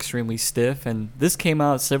look extremely stiff. And this came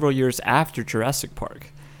out several years after Jurassic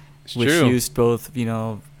Park, which true. used both,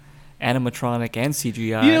 animatronic and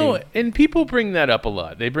CGI. You know, and people bring that up a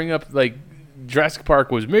lot. They bring up, like, Jurassic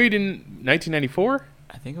Park was made in 1994?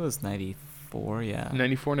 I think it was 94, yeah.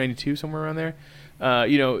 94, 92, somewhere around there.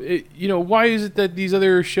 Why is it that these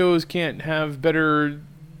other shows can't have better,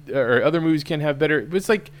 or other movies can't have better? It's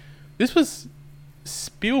like, this was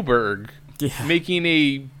Spielberg making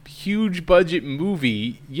a huge budget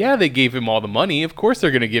movie. Yeah, they gave him all the money. Of course they're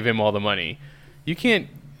going to give him all the money. You can't.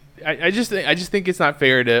 I just think it's not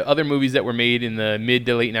fair to other movies that were made in the mid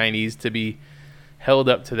to late 90s to be held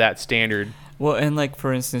up to that standard. Well, and like,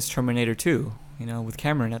 for instance, Terminator 2, with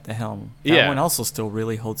Cameron at the helm. That one also still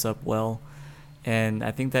really holds up well. And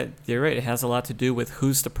I think that you're right. It has a lot to do with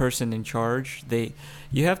who's the person in charge.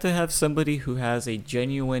 You have to have somebody who has a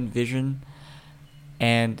genuine vision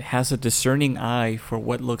and has a discerning eye for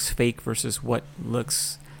what looks fake versus what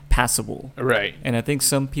looks passable. Right. And I think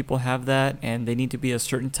some people have that, and they need to be a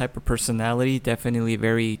certain type of personality, definitely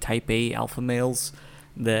very type A alpha males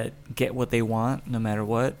that get what they want no matter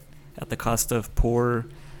what, at the cost of poor,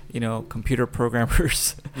 computer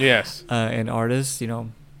programmers. Yes. And artists,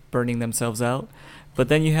 burning themselves out. But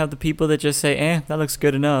then you have the people that just say, that looks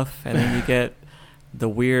good enough. And then you get the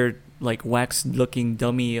weird, like, wax-looking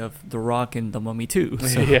dummy of The Rock in The Mummy 2.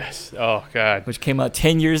 So, yes. Oh, God. Which came out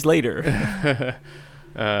 10 years later.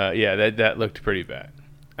 Yeah, that looked pretty bad.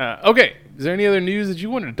 Okay. Is there any other news that you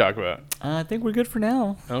wanted to talk about? I think we're good for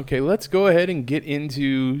now. Okay, let's go ahead and get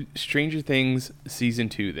into Stranger Things Season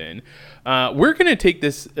 2 then. We're going to take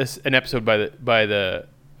this an episode by the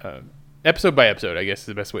episode by episode, I guess is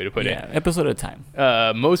the best way to put it. Yeah, episode at a time.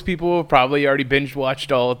 Most people have probably already binge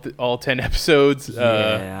watched all 10 episodes.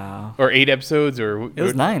 Yeah. Or 8 episodes. It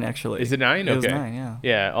was 9, actually. Is it 9? Okay. It was 9, yeah.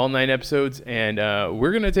 Yeah, all 9 episodes. And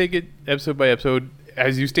we're going to take it episode by episode.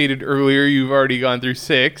 As you stated earlier, you've already gone through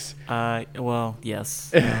 6. Well,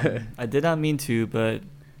 yes. I did not mean to, but...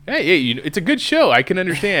 Hey, it's a good show. I can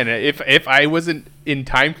understand. If I wasn't in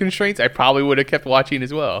time constraints, I probably would have kept watching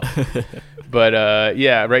as well. But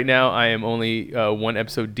yeah, right now I am only 1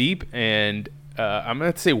 episode deep, and I'm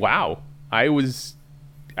gonna say, wow, I was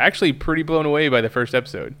actually pretty blown away by the first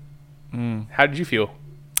episode. How did you feel?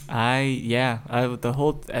 From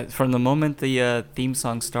the moment the theme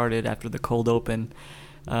song started after the cold open,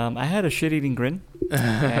 I had a shit-eating grin,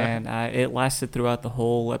 and it lasted throughout the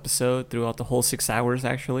whole episode, throughout the whole 6 hours,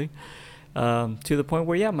 actually, to the point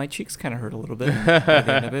where, my cheeks kind of hurt a little bit at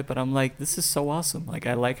the end of it, but I'm like, this is so awesome. Like,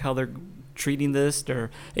 I like how they're treating this. They're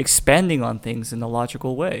expanding on things in a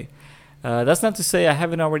logical way. That's not to say I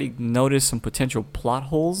haven't already noticed some potential plot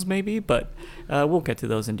holes, maybe, but we'll get to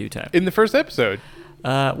those in due time. In the first episode?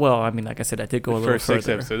 Well, I mean, like I said, I did go a little further. First 6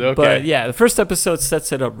 episodes, okay. But yeah, the first episode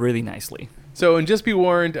sets it up really nicely. So, and just be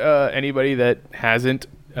warned, anybody that hasn't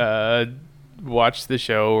watched the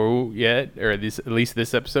show yet, or at least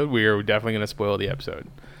this episode, we are definitely going to spoil the episode.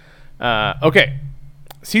 Okay.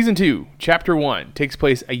 Season 2, Chapter 1, takes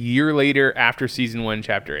place a year later after Season 1,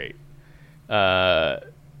 Chapter 8. I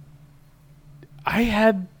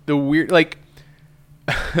had the weird, like...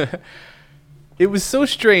 It was so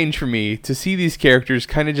strange for me to see these characters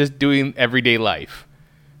kind of just doing everyday life.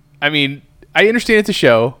 I mean, I understand it's a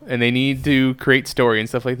show and they need to create story and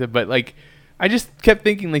stuff like that, but like, I just kept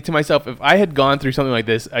thinking like to myself, if I had gone through something like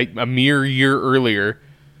this a mere year earlier,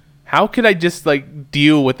 how could I just like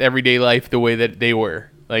deal with everyday life the way that they were?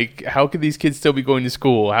 Like, how could these kids still be going to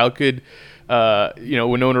school? How could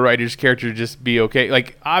Winona Ryder's character just be okay?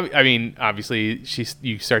 Like, I mean, obviously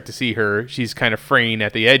you start to see her, she's kind of fraying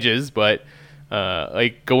at the edges, but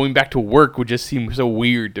like going back to work would just seem so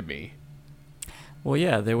weird to me. Well,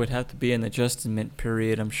 yeah, there would have to be an adjustment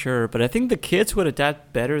period, I'm sure. But I think the kids would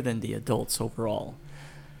adapt better than the adults overall.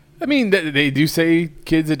 I mean, they do say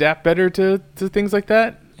kids adapt better to things like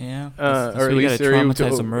that. Yeah. Or at least they're able to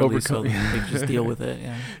traumatize them early overcome. so they just deal with it.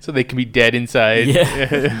 Yeah. So they can be dead inside.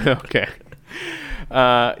 Yeah. Okay.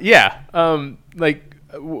 Yeah.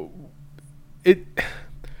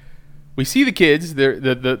 We see the kids. They're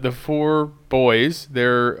the 4 boys.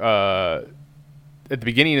 They're at the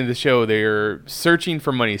beginning of the show. They're searching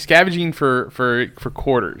for money, scavenging for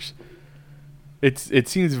quarters. It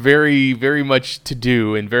seems very, very much to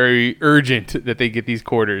do and very urgent that they get these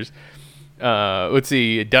quarters. Let's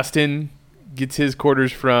see. Dustin gets his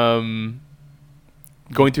quarters from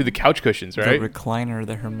going through the couch cushions, right? The recliner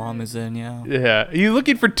that her mom is in, yeah. Yeah. He's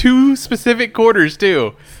looking for 2 specific quarters,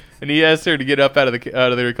 too. and he asks her to get up out of the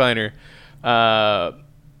recliner.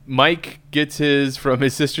 Mike gets his from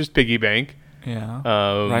his sister's piggy bank. Yeah.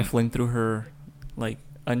 Rifling through her, like,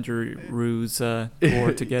 underoos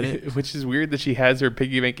drawer to get it. Which is weird that she has her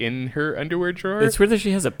piggy bank in her underwear drawer. It's weird that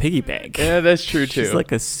she has a piggy bank. Yeah, that's true, too. She's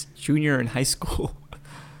like a junior in high school.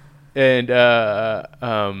 And,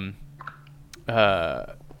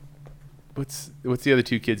 what's the other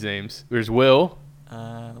two kids' names? There's Will.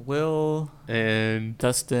 Will. And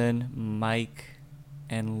Dustin, Mike,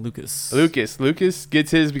 and Lucas. Lucas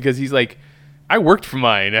gets his because he's like, I worked for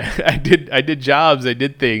mine. I did jobs. I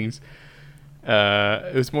did things.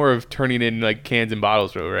 It was more of turning in like cans and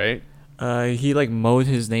bottles, though, right? He like mowed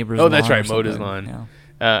his neighbor's lawn. Oh, that's right, mowed his lawn.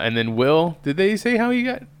 Yeah. And then Will, did they say how he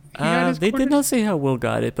got his they quarters? did not say how Will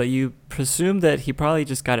got it, but you presume that he probably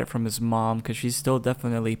just got it from his mom because she's still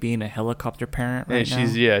definitely being a helicopter parent right now.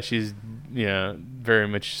 And she's very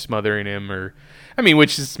much smothering him,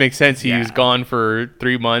 which just makes sense. He was gone for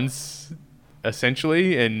 3 months,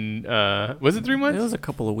 essentially, and was it 3 months? It was a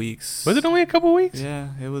couple of weeks. Was it only a couple of weeks? Yeah,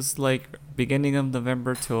 it was like beginning of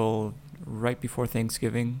November till right before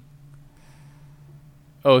Thanksgiving.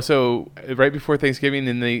 Oh, so right before Thanksgiving,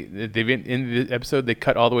 and they've been in the episode. They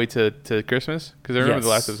cut all the way to Christmas because I remember the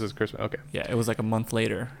last episode was Christmas. Okay. Yeah, it was like a month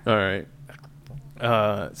later. All right.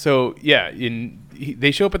 So yeah,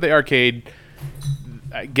 they show up at the arcade.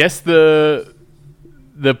 I guess the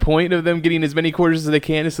point of them getting as many quarters as they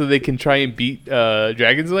can is so they can try and beat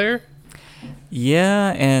Dragon's Lair.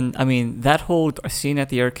 Yeah, and I mean that whole scene at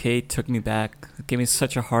the arcade took me back. It gave me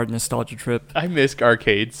such a hard nostalgia trip. I miss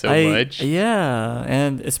arcades so much. Yeah,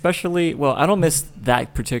 and especially, well, I don't miss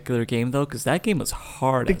that particular game though, because that game was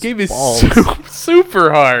hard. The game is balls.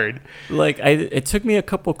 super hard. Like it took me a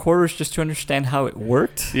couple quarters just to understand how it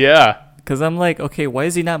worked. Yeah. Because I'm like, okay, why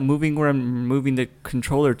is he not moving where I'm moving the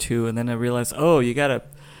controller to? And then I realized, oh, you gotta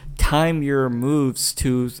time your moves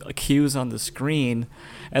to cues on the screen.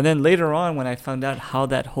 And then later on, when I found out how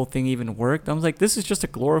that whole thing even worked, I was like, this is just a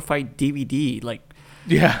glorified DVD. Like,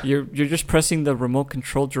 yeah, you're just pressing the remote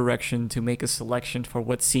control direction to make a selection for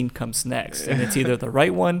what scene comes next, and it's either the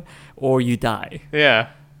right one or you die.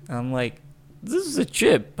 Yeah. I'm like, this is a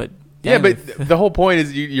chip, but yeah, but the whole point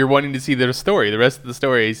is you're wanting to see the story, the rest of the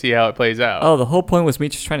story, see how it plays out. Oh, the whole point was me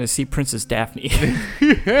just trying to see Princess Daphne.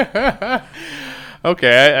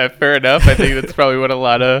 Okay, fair enough. I think that's probably what a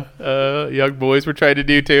lot of young boys were trying to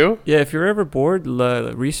do too. Yeah, if you're ever bored,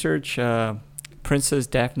 research Princess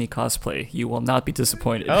Daphne cosplay. You will not be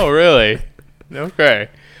disappointed. Oh, really? Okay.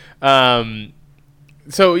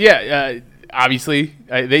 So yeah, obviously,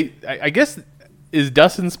 I guess, is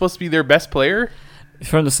Dustin supposed to be their best player?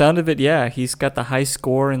 From the sound of it, yeah, he's got the high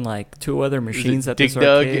score in like two other machines at this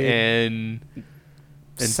arcade. Dig Dug and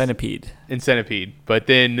Centipede. And Centipede. But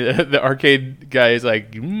then the arcade guy is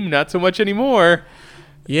like, not so much anymore.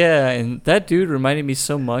 Yeah, and that dude reminded me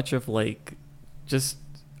so much of like just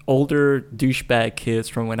older douchebag kids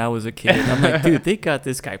from when I was a kid. I'm like, dude, they got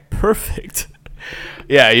this guy perfect.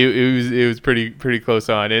 Yeah, it was pretty close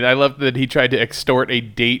on. And I love that he tried to extort a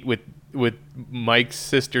date with Mike's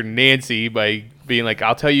sister Nancy by being like,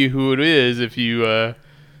 I'll tell you who it is if you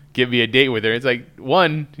give me a date with her. It's like,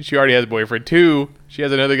 one, she already has a boyfriend. Two, she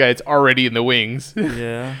has another guy that's already in the wings.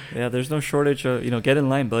 Yeah, there's no shortage of, get in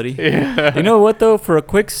line, buddy. Yeah. You know what, though? For a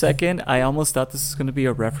quick second, I almost thought this was going to be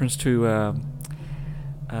a reference to,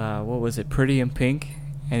 what was it, Pretty in Pink?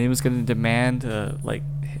 And he was going to demand, like,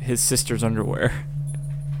 his sister's underwear.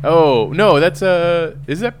 Oh, no, that's,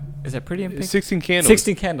 is that Pretty in Pink? 16 Candles.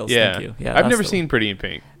 16 Candles, yeah. thank you. Yeah, I've never seen Pretty in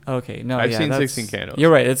Pink. Okay, no, I've seen 16 Candles. You're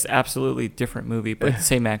right, it's absolutely different movie, but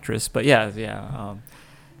same actress. But yeah.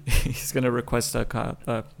 He's gonna request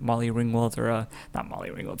Molly Ringwald or not Molly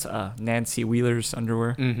Ringwald, Nancy Wheeler's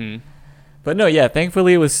underwear. Mm-hmm. But no, yeah.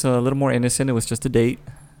 Thankfully, it was a little more innocent. It was just a date.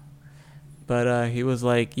 But he was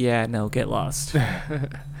like, "Yeah, no, get lost."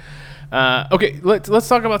 Okay, let's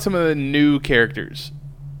talk about some of the new characters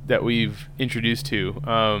that we've introduced to.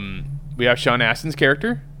 We have Sean Astin's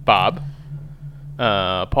character, Bob.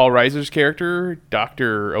 Paul Reiser's character,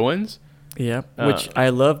 Dr. Owens. Yep. Which I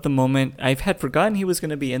love the moment. I had forgotten he was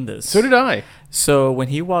going to be in this. So did I. So when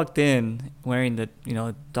he walked in wearing the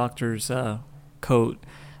doctor's coat,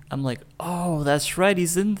 I'm like, oh, that's right,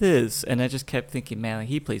 he's in this. And I just kept thinking, man,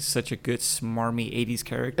 he plays such a good smarmy 80s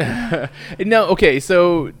character. No, okay,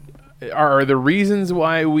 so are the reasons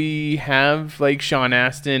why we have like Sean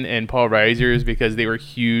Astin and Paul Reiser is because they were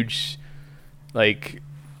huge, like,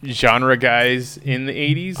 genre guys in the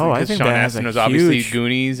 80s? Oh, I because think Sean that has Astin a was obviously huge-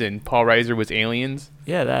 Goonies and Paul Reiser was Aliens.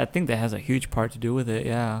 Yeah, I think that has a huge part to do with it.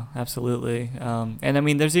 Yeah, absolutely. And I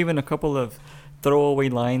mean, there's even a couple of throwaway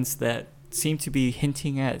lines that seem to be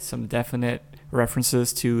hinting at some definite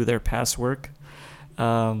references to their past work.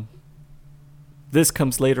 This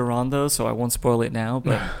comes later on, though, so I won't spoil it now,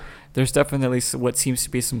 but there's definitely what seems to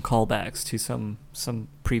be some callbacks to some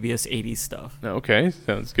previous 80s stuff. Okay,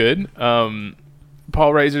 sounds good.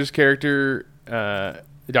 Paul Reiser's character,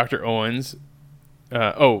 Dr. Owens.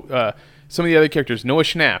 Some of the other characters. Noah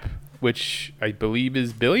Schnapp, which I believe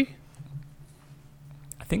is Billy?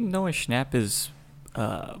 I think Noah Schnapp is...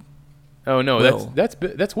 oh, no, Will.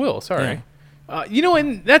 that's Will, sorry. Yeah.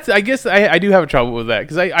 And that's, I guess I do have a trouble with that,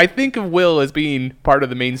 because I think of Will as being part of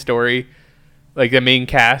the main story, like the main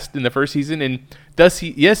cast in the first season, and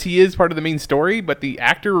he is part of the main story, but the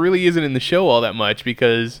actor really isn't in the show all that much,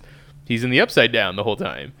 because he's in the Upside Down the whole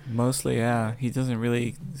time. Mostly, yeah. He doesn't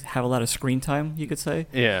really have a lot of screen time, you could say.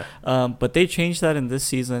 Yeah. But they changed that in this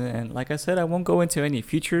season, and like I said, I won't go into any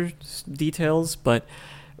future details, but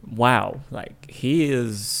wow, like he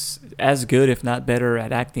is as good, if not better,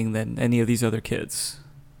 at acting than any of these other kids.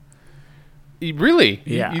 Really?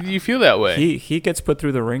 Yeah. You feel that way? He gets put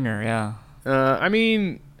through the ringer, yeah. I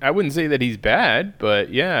mean, I wouldn't say that he's bad,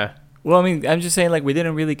 but yeah. Well, I mean, I'm just saying, like, we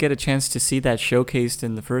didn't really get a chance to see that showcased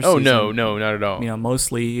in the first season. No, not at all.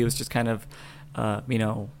 Mostly he was just kind of,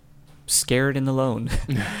 scared and alone.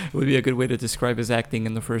 Would be a good way to describe his acting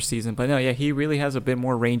in the first season. But no, yeah, he really has a bit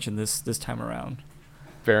more range in this time around.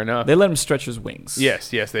 Fair enough. They let him stretch his wings. Yes,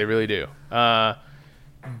 they really do.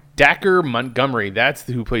 Dacker Montgomery, that's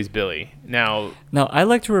who plays Billy. Now, I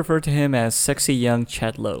like to refer to him as sexy young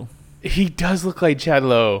Chad Lowe. he does look like Chad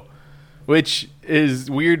Lowe, which is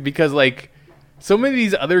weird because, like, so many of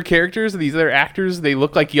these other characters, these other actors, they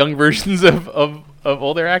look like young versions of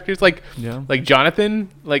older actors. Like, Yeah. like Jonathan,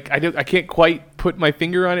 like I can't quite put my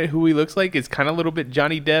finger on it who he looks like. It's kind of a little bit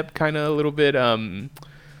Johnny Depp, kind of a little bit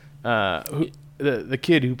the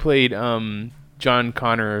kid who played John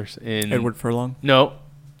Connors in Edward Furlong? No,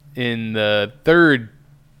 in the third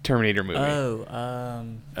Terminator movie.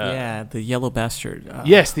 Yeah, the yellow bastard.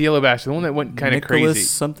 Yes, the yellow bastard, the one that went kind of Nicholas crazy.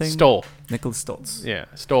 something? Stoll. Nicholas Stoltz. Yeah,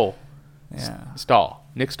 Stoll. Yeah. Stahl.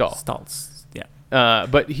 Nick Stahl. Stoltz. Yeah.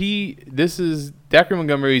 But this is Dacker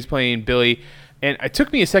Montgomery's playing Billy, and it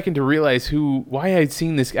took me a second to realize why I'd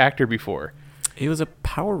seen this actor before. He was a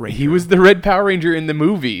Power Ranger. He was the Red Power Ranger in the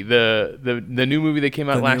movie, the new movie that came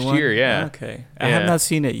out The last new one? year. Yeah. Okay. I have not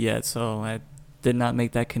seen it yet, so I did not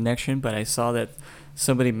make that connection, but I saw that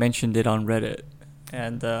somebody mentioned it on Reddit.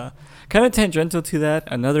 And kind of tangential to that,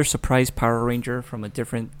 another surprise Power Ranger from a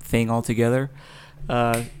different thing altogether.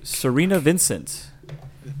 Serena Vincent,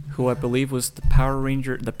 who I believe was the Power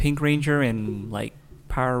Ranger, the Pink Ranger in like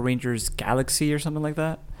Power Rangers Galaxy or something like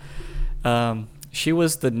that. She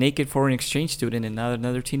was the naked foreign exchange student in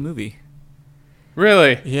another teen movie.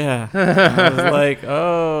 Really? Yeah. I was like,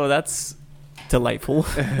 oh, that's delightful.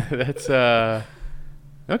 That's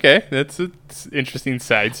okay. That's an interesting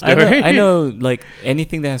side story. I know, like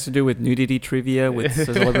anything that has to do with nudity trivia with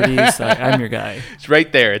celebrities. I'm your guy. It's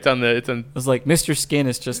right there. It's on. It was like Mr. Skin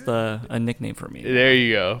is just a nickname for me. There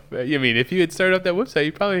you go. I mean, if you had started up that website,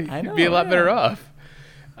 you'd probably be a lot yeah. better off.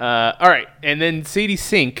 All right, and then Sadie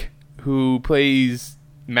Sink, who plays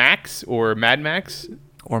Max or Mad Max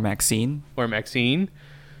Or Maxine. or Maxine.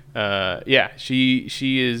 She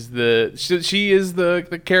is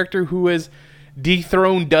the character who has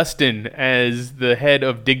dethroned Dustin as the head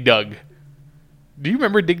of Dig Dug. Do you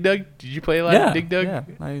remember Dig Dug? Did you play a lot of Dig Dug? Yeah.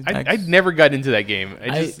 I never got into that game.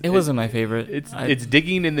 It wasn't my favorite. It's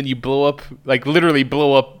digging and then you blow up, like literally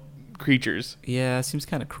blow up creatures. Yeah, it seems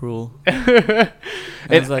kind of cruel. And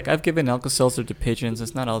It's like, I've given Alka-Seltzer to pigeons.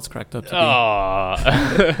 It's not all it's cracked up to be.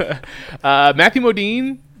 Matthew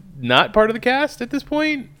Modine, not part of the cast at this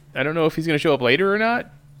point. I don't know if he's going to show up later or not.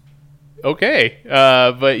 Okay.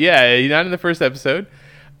 But yeah, he's not in the first episode.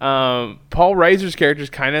 Paul Reiser's character is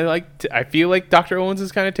kind of like, I feel like Dr. Owens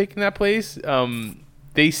is kind of taking that place.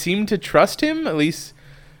 They seem to trust him, at least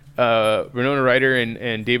Winona Ryder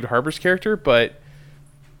and David Harbour's character, but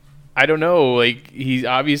I don't know. Like, he's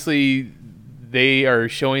obviously, they are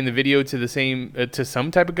showing the video to the same to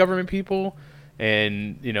some type of government people,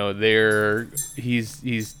 and you know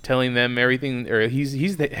he's telling them everything, or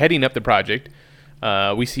he's heading up the project.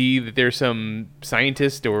 We see that there's some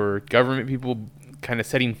scientists or government people kind of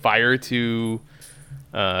setting fire to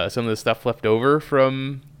some of the stuff left over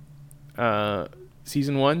from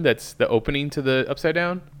season 1. That's the opening to the Upside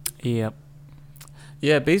Down. Yep.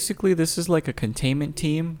 Yeah, basically this is like a containment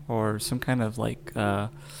team or some kind of like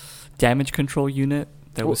damage control unit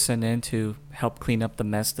that was sent in to help clean up the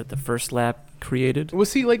mess that the first lab created. Well,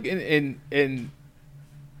 see, like in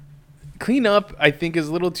clean up, I think is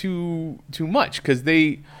a little too much, because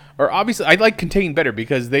they or obviously I like contain better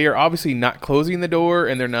because they are obviously not closing the door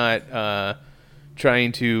and they're not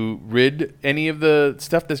trying to rid any of the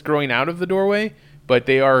stuff that's growing out of the doorway, but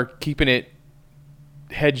they are keeping it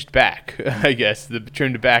hedged back, I guess.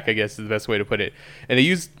 Trimmed back, I guess, is the best way to put it. And they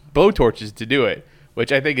use blowtorches to do it,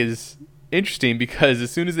 which I think is interesting because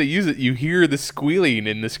as soon as they use it, you hear the squealing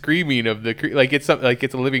and the screaming of the like it's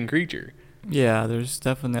a living creature. Yeah, there's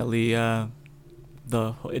definitely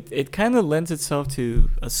it kind of lends itself to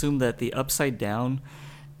assume that the Upside Down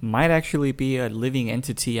might actually be a living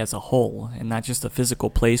entity as a whole and not just a physical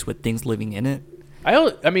place with things living in it.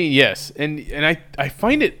 I mean, yes, and I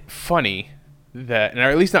find it funny that, or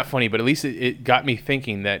at least not funny, but at least it got me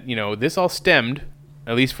thinking that, you know, this all stemmed,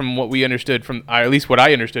 at least from what we understood from, or at least what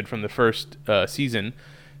I understood from the first season,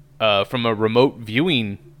 from a remote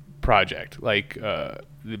viewing project. Like,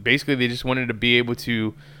 basically, they just wanted to be able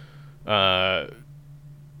to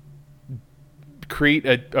create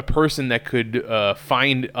a person that could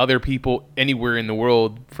find other people anywhere in the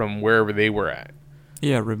world from wherever they were at.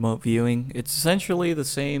 Yeah, remote viewing. It's essentially the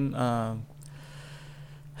same.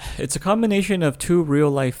 It's a combination of two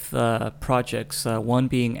real-life projects. One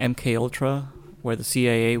being MK Ultra, where the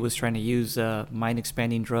CIA was trying to use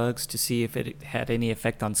mind-expanding drugs to see if it had any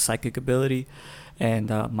effect on psychic ability and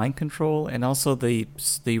mind control, and also the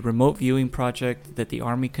remote viewing project that the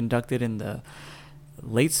Army conducted in the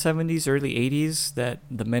late 70s, early 80s, that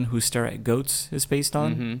The Men Who Stare at Goats is based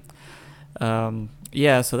on. Mm-hmm.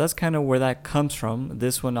 Yeah, so that's kind of where that comes from.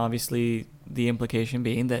 This one, obviously, the implication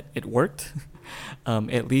being that it worked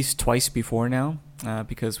at least twice before now,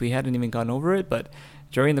 because we hadn't even gone over it. But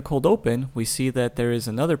during the cold open, we see that there is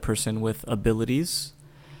another person with abilities.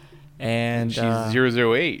 And she's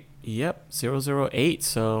 008. Yep, 008.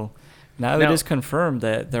 So now it is confirmed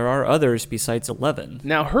that there are others besides 11.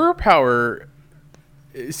 Now, her power...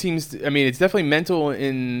 It seems. I mean, it's definitely mental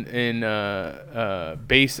in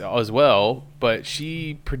base as well, but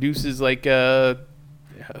she produces like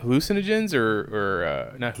hallucinogens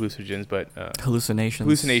or not hallucinogens, but hallucinations.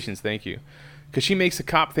 Hallucinations. Thank you, because she makes a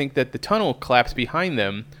cop think that the tunnel collapsed behind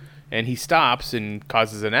them, and he stops and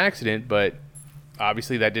causes an accident, but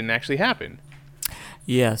obviously that didn't actually happen.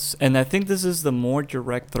 Yes, and I think this is the more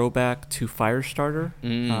direct throwback to Firestarter,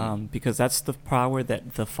 because that's the power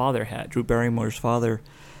that the father had. Drew Barrymore's father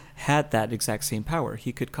had that exact same power.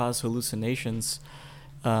 He could cause hallucinations.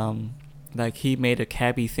 Like he made a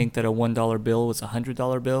cabbie think that a $1 bill was a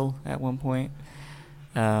 $100 bill at one point.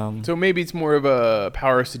 So maybe it's more of a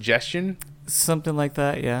power of suggestion? Something like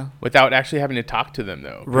that, yeah. Without actually having to talk to them,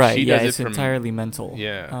 though. Right, she yeah, does it's entirely mental.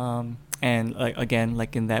 Yeah. And again,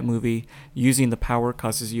 like in that movie, using the power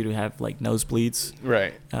causes you to have like nosebleeds,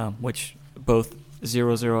 right? Which both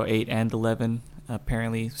 008 and 11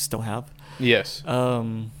 apparently still have. Yes.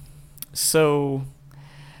 So,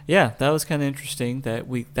 yeah, that was kind of interesting. That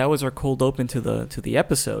was our cold open to the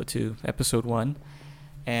episode, to episode 1,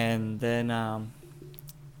 and then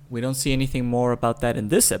we don't see anything more about that in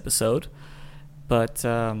this episode, but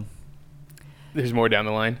there's more down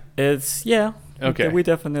the line. Yeah. Okay. We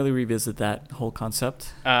definitely revisit that whole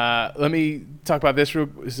concept. Let me talk about this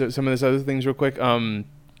some of this other things real quick.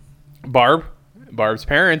 Barb's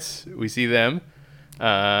parents, we see them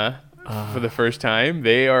for the first time.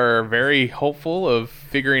 They are very hopeful of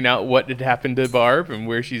figuring out what had happened to Barb and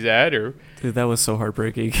where she's at. Dude, that was so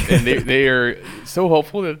heartbreaking. And they are so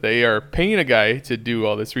hopeful that they are paying a guy to do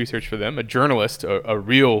all this research for them, a journalist, a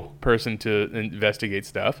real person to investigate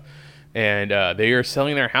stuff. And they are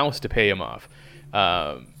selling their house to pay him off.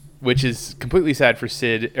 Which is completely sad for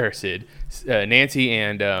Nancy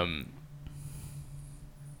and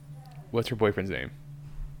what's her boyfriend's name?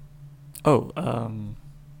 Oh,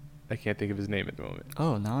 I can't think of his name at the moment.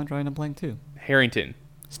 Oh, now I'm drawing a blank too. Harrington.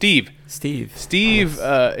 Steve. Yes.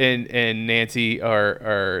 And Nancy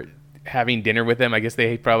are having dinner with them. I guess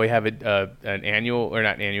they probably have an annual, or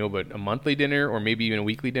not annual, but a monthly dinner, or maybe even a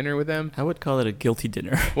weekly dinner with them. I would call it a guilty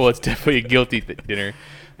dinner. Well, it's definitely a guilty dinner.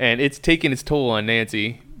 And it's taken its toll on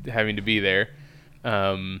Nancy having to be there.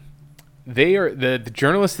 They are the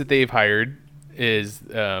journalist that they've hired is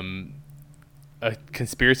a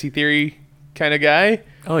conspiracy theory kind of guy.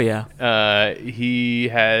 Oh yeah. He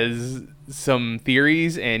has some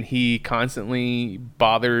theories, and he constantly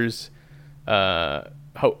bothers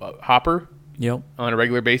Hopper. Yep. On a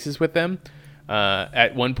regular basis with them.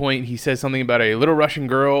 At one point, he says something about a little Russian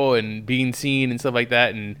girl and being seen and stuff like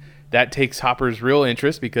that, and that takes Hopper's real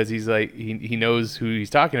interest because he's like he knows who he's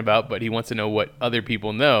talking about, but he wants to know what other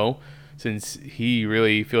people know since he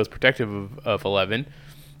really feels protective of 11.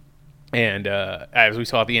 And as we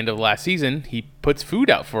saw at the end of the last season, he puts food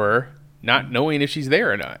out for her, not knowing if she's there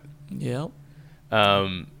or not. Yep.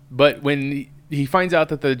 But when he finds out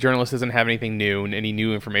that the journalist doesn't have anything new and any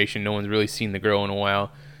new information, no one's really seen the girl in a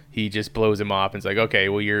while, he just blows him off and is like, okay,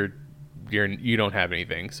 well, you don't have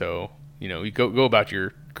anything, so you go about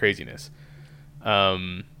your craziness.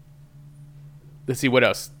 Let's see what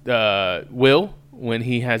else. Will, when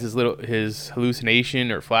he has his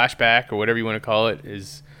hallucination or flashback or whatever you want to call it,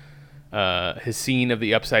 is his scene of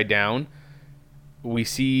the Upside Down. We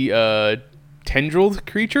see a tendrilled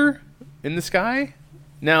creature in the sky.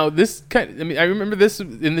 Now, I remember this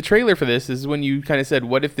in the trailer for this. This is when you kind of said,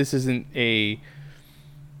 what if this isn't if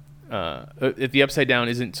the Upside Down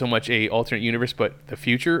isn't so much a alternate universe, but the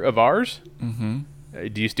future of ours? Mm-hmm.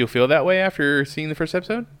 Do you still feel that way after seeing the first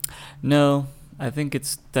episode? No, I think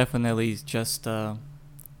it's definitely just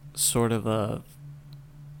sort of a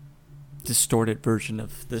distorted version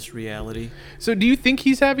of this reality. So do you think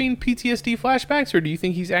he's having PTSD flashbacks, or do you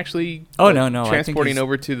think he's actually no, transporting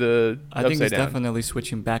over to the I think he's definitely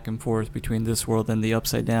switching back and forth between this world and the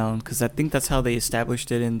Upside Down, because I think that's how they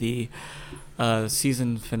established it in the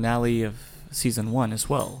season finale of season 1 as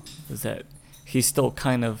well, is that he's still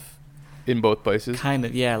kind of in both places,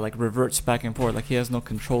 like reverts back and forth, like he has no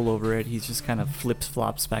control over it. He's just kind of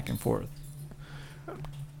flips-flops back and forth.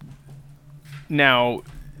 Now,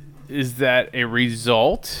 is that a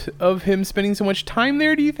result of him spending so much time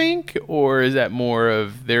there, do you think? Or is that more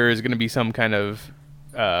of there is going to be some kind of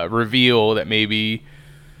reveal that maybe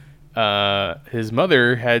his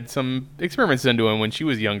mother had some experiments done to him when she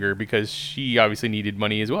was younger, because she obviously needed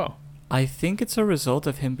money as well? I think it's a result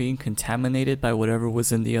of him being contaminated by whatever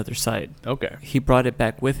was in the other side. Okay. He brought it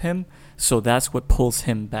back with him, so that's what pulls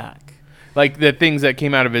him back. Like the things that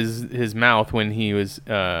came out of his mouth when he was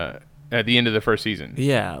at the end of the first season.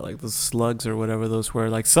 Yeah, like the slugs or whatever those were.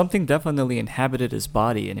 Like something definitely inhabited his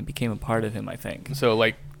body and it became a part of him, I think. So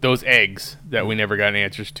like those eggs that we never got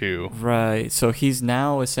answers to. Right. So he's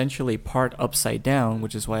now essentially part Upside Down,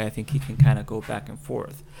 which is why I think he can kind of go back and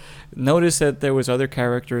forth. Notice that there was other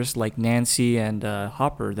characters like Nancy and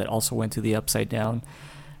Hopper that also went to the Upside Down.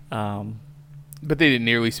 But they didn't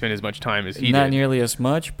nearly spend as much time as he did. Not nearly as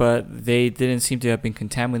much, but they didn't seem to have been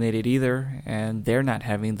contaminated either, and they're not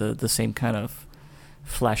having the same kind of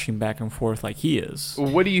flashing back and forth like he is.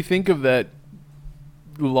 What do you think of that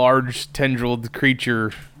large tendrilled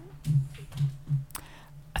creature?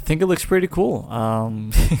 I think it looks pretty cool.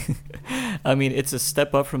 I mean, it's a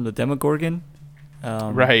step up from the Demogorgon.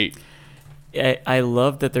 Right. I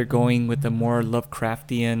love that they're going with the more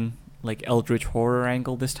Lovecraftian, like eldritch horror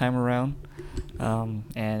angle this time around.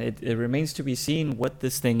 And it remains to be seen what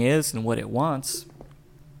this thing is and what it wants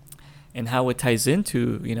and how it ties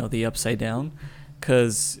into, the Upside Down,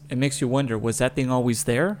 because it makes you wonder, was that thing always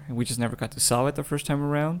there and we just never got to saw it the first time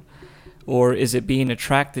around? Or is it being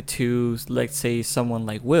attracted to, let's say, someone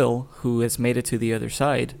like Will, who has made it to the other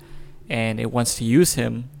side, and it wants to use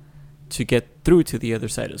him to get through to the other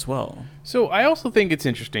side as well? So I also think it's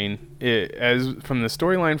interesting, as from the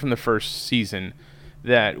storyline from the first season,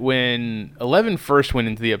 that when 11 first went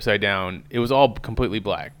into the Upside Down, it was all completely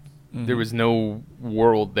black. Mm-hmm. There was no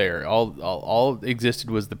world there. All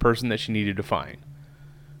existed was the person that she needed to find.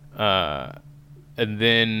 And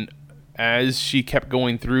then as she kept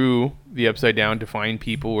going through the Upside Down to find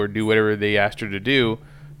people or do whatever they asked her to do,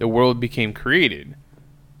 the world became created.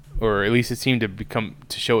 Or at least it seemed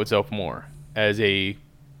to show itself more as a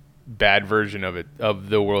bad version of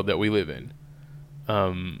the world that we live in.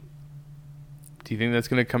 Do you think that's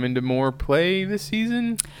going to come into more play this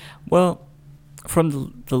season? Well,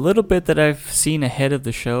 from the little bit that I've seen ahead of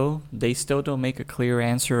the show, they still don't make a clear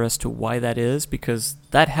answer as to why that is, because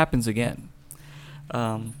that happens again.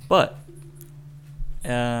 But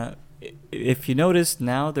if you notice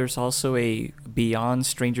now, there's also a Beyond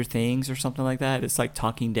Stranger Things or something like that. It's like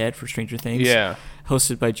Talking Dead for Stranger Things. Yeah.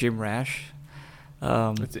 Hosted by Jim Rash.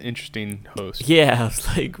 That's an interesting host. Yeah, I was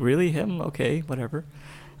like, really? Him? Okay, whatever.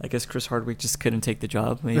 I guess Chris Hardwick just couldn't take the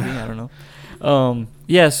job, maybe. I don't know.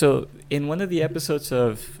 Yeah, so in one of the episodes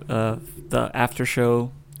of the after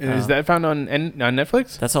show... And is that found on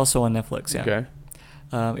Netflix? That's also on Netflix, yeah. Okay.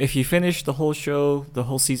 If you finish the whole show, the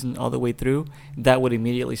whole season all the way through, that would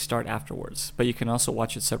immediately start afterwards. But you can also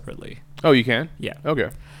watch it separately. Oh, you can? Yeah. Okay.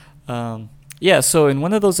 Yeah, so in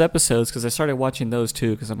one of those episodes, because I started watching those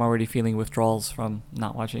too, because I'm already feeling withdrawals from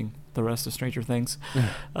not watching the rest of Stranger Things,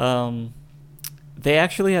 they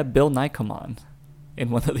actually had Bill Nye come on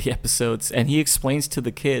in one of the episodes, and he explains to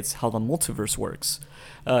the kids how the multiverse works,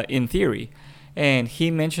 in theory. And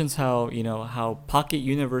he mentions how, how pocket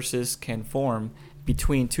universes can form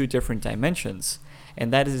between two different dimensions.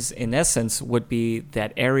 And that is, in essence, would be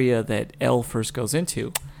that area that Elle first goes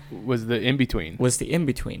into. Was the in-between. Was the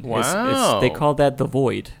in-between. Wow. They call that the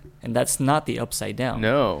void. and that's not the Upside Down.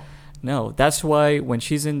 No. That's why when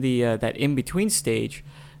she's in the that in between stage,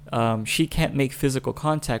 she can't make physical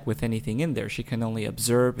contact with anything in there. She can only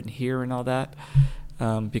observe and hear and all that,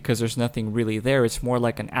 because there's nothing really there. It's more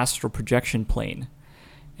like an astral projection plane.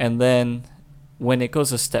 And then when it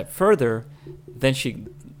goes a step further, then she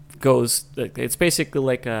goes. It's basically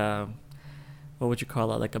like a, what would you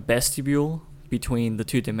call it? Like a vestibule between the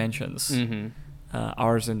two dimensions,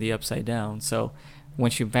 ours and the Upside Down. So when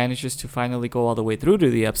she manages to finally go all the way through to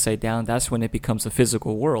the Upside Down, that's when it becomes a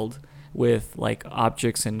physical world with like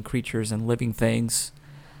objects and creatures and living things.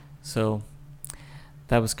 So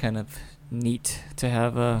that was kind of neat to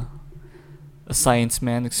have a science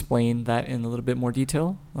man explain that in a little bit more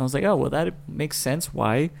detail. I was like, oh, well, that makes sense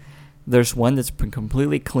why there's one that's been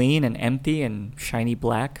completely clean and empty and shiny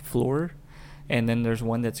black floor, and then there's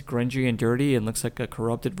one that's grungy and dirty and looks like a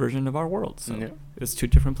corrupted version of our world. So it's two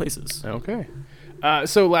different places. Okay.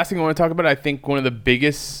 So last thing I want to talk about, I think one of the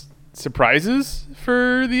biggest surprises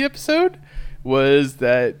for the episode was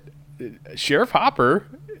that Sheriff Hopper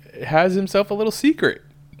has himself a little secret.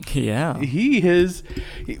 Yeah. When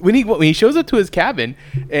he shows up to his cabin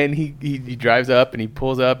and he drives up and he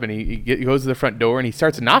pulls up and he goes to the front door and he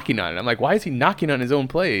starts knocking on it. I'm like, why is he knocking on his own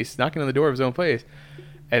place, knocking on the door of his own place?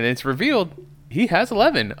 And then it's revealed he has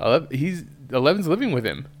 11. 11's living with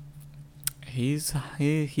him. He's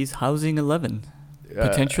housing 11.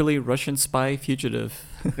 Potentially Russian spy fugitive.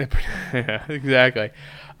 Yeah, exactly.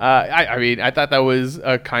 I mean, I thought that was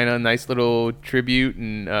a kind of nice little tribute,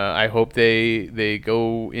 and I hope they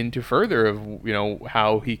go into further of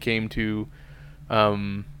how he came to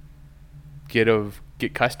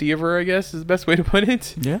get custody of her, I guess is the best way to put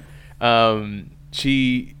it. Yeah.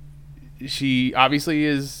 She obviously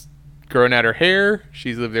is growing out her hair.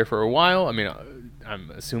 She's lived there for a while. I mean,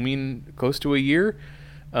 I'm assuming close to a year.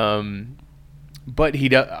 But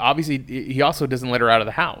he also doesn't let her out of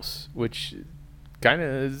the house, which kind of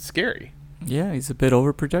is scary. Yeah, he's a bit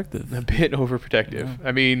overprotective. Yeah.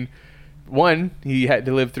 I mean, one, he had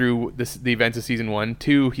to live through the events of season 1.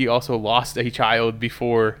 2, he also lost a child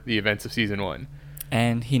before the events of season 1.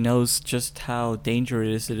 And he knows just how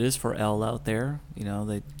dangerous it is for Elle out there.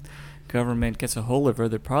 The government gets a hold of her,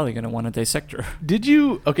 they're probably going to want to dissect her.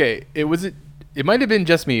 It might have been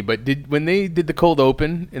just me, but when they did the cold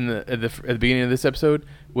open at the beginning of this episode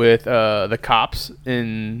with the cops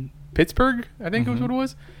in Pittsburgh, I think was what it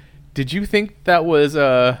was. Did you think that was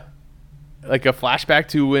like a flashback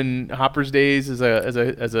to when Hopper's days as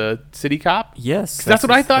a city cop? Yes, that's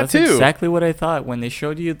what I thought too. That's exactly what I thought when they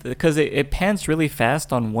showed you, because it pans really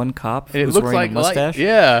fast on one cop who's wearing a mustache.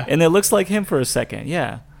 And it looks like him for a second.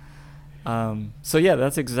 Yeah. So yeah,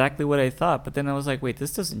 that's exactly what I thought. But then I was like, wait,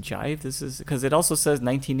 this doesn't jive. This is because it also says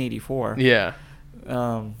 1984. Yeah.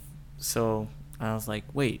 So I was like,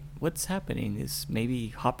 wait, what's happening? Is maybe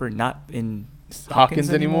Hopper not in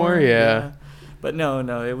Hawkins anymore? Yeah. But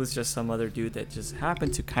no, it was just some other dude that just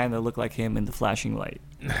happened to kind of look like him in the flashing light.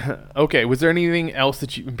 Okay. Was there anything else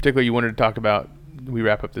that in particular you wanted to talk about? We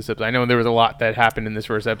wrap up this episode. I know there was a lot that happened in this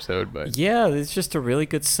first episode, but yeah, it's just a really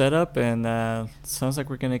good setup, and sounds like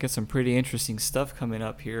we're gonna get some pretty interesting stuff coming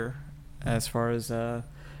up here as far as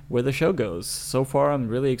where the show goes. So far, I'm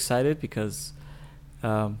really excited because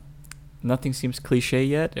nothing seems cliche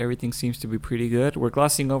yet. Everything seems to be pretty good. We're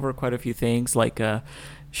glossing over quite a few things, like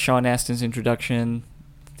Sean Astin's introduction.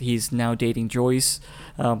 He's now dating Joyce,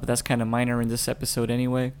 but that's kind of minor in this episode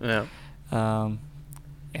anyway. Yeah.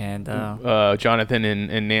 And Jonathan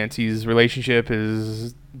and Nancy's relationship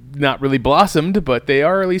is not really blossomed, but they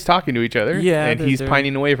are at least talking to each other. Yeah, and he's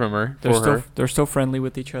pining away from her. They're still friendly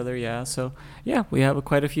with each other. Yeah. So yeah, we have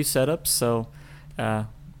quite a few setups. So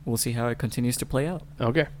we'll see how it continues to play out.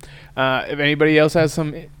 Okay. If anybody else has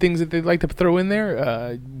some things that they'd like to throw in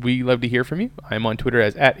there, we love to hear from you. I'm on Twitter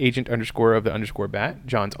as @agent_of_bat.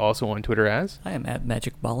 John's also on Twitter as I am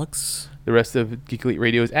 @magicbollocks. The rest of Geek Elite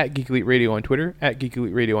Radio is @Geek Elite Radio on Twitter, @Geek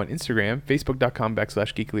Elite Radio on Instagram,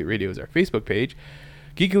 Facebook.com/Geek Elite Radio is our Facebook page.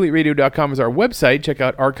 GeekEliteRadio.com is our website. Check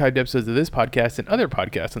out archived episodes of this podcast and other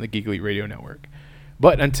podcasts on the Geek Elite Radio Network.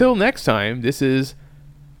 But until next time, this is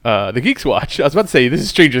the Geeks Watch. I was about to say this is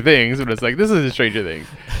Stranger Things, but it's like this is Stranger Things.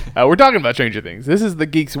 We're talking about Stranger Things. This is the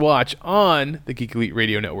Geeks Watch on the Geek Elite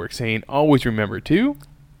Radio Network, saying always remember to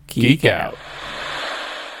geek out.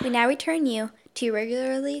 We now return you to your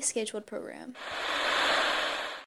regularly scheduled program.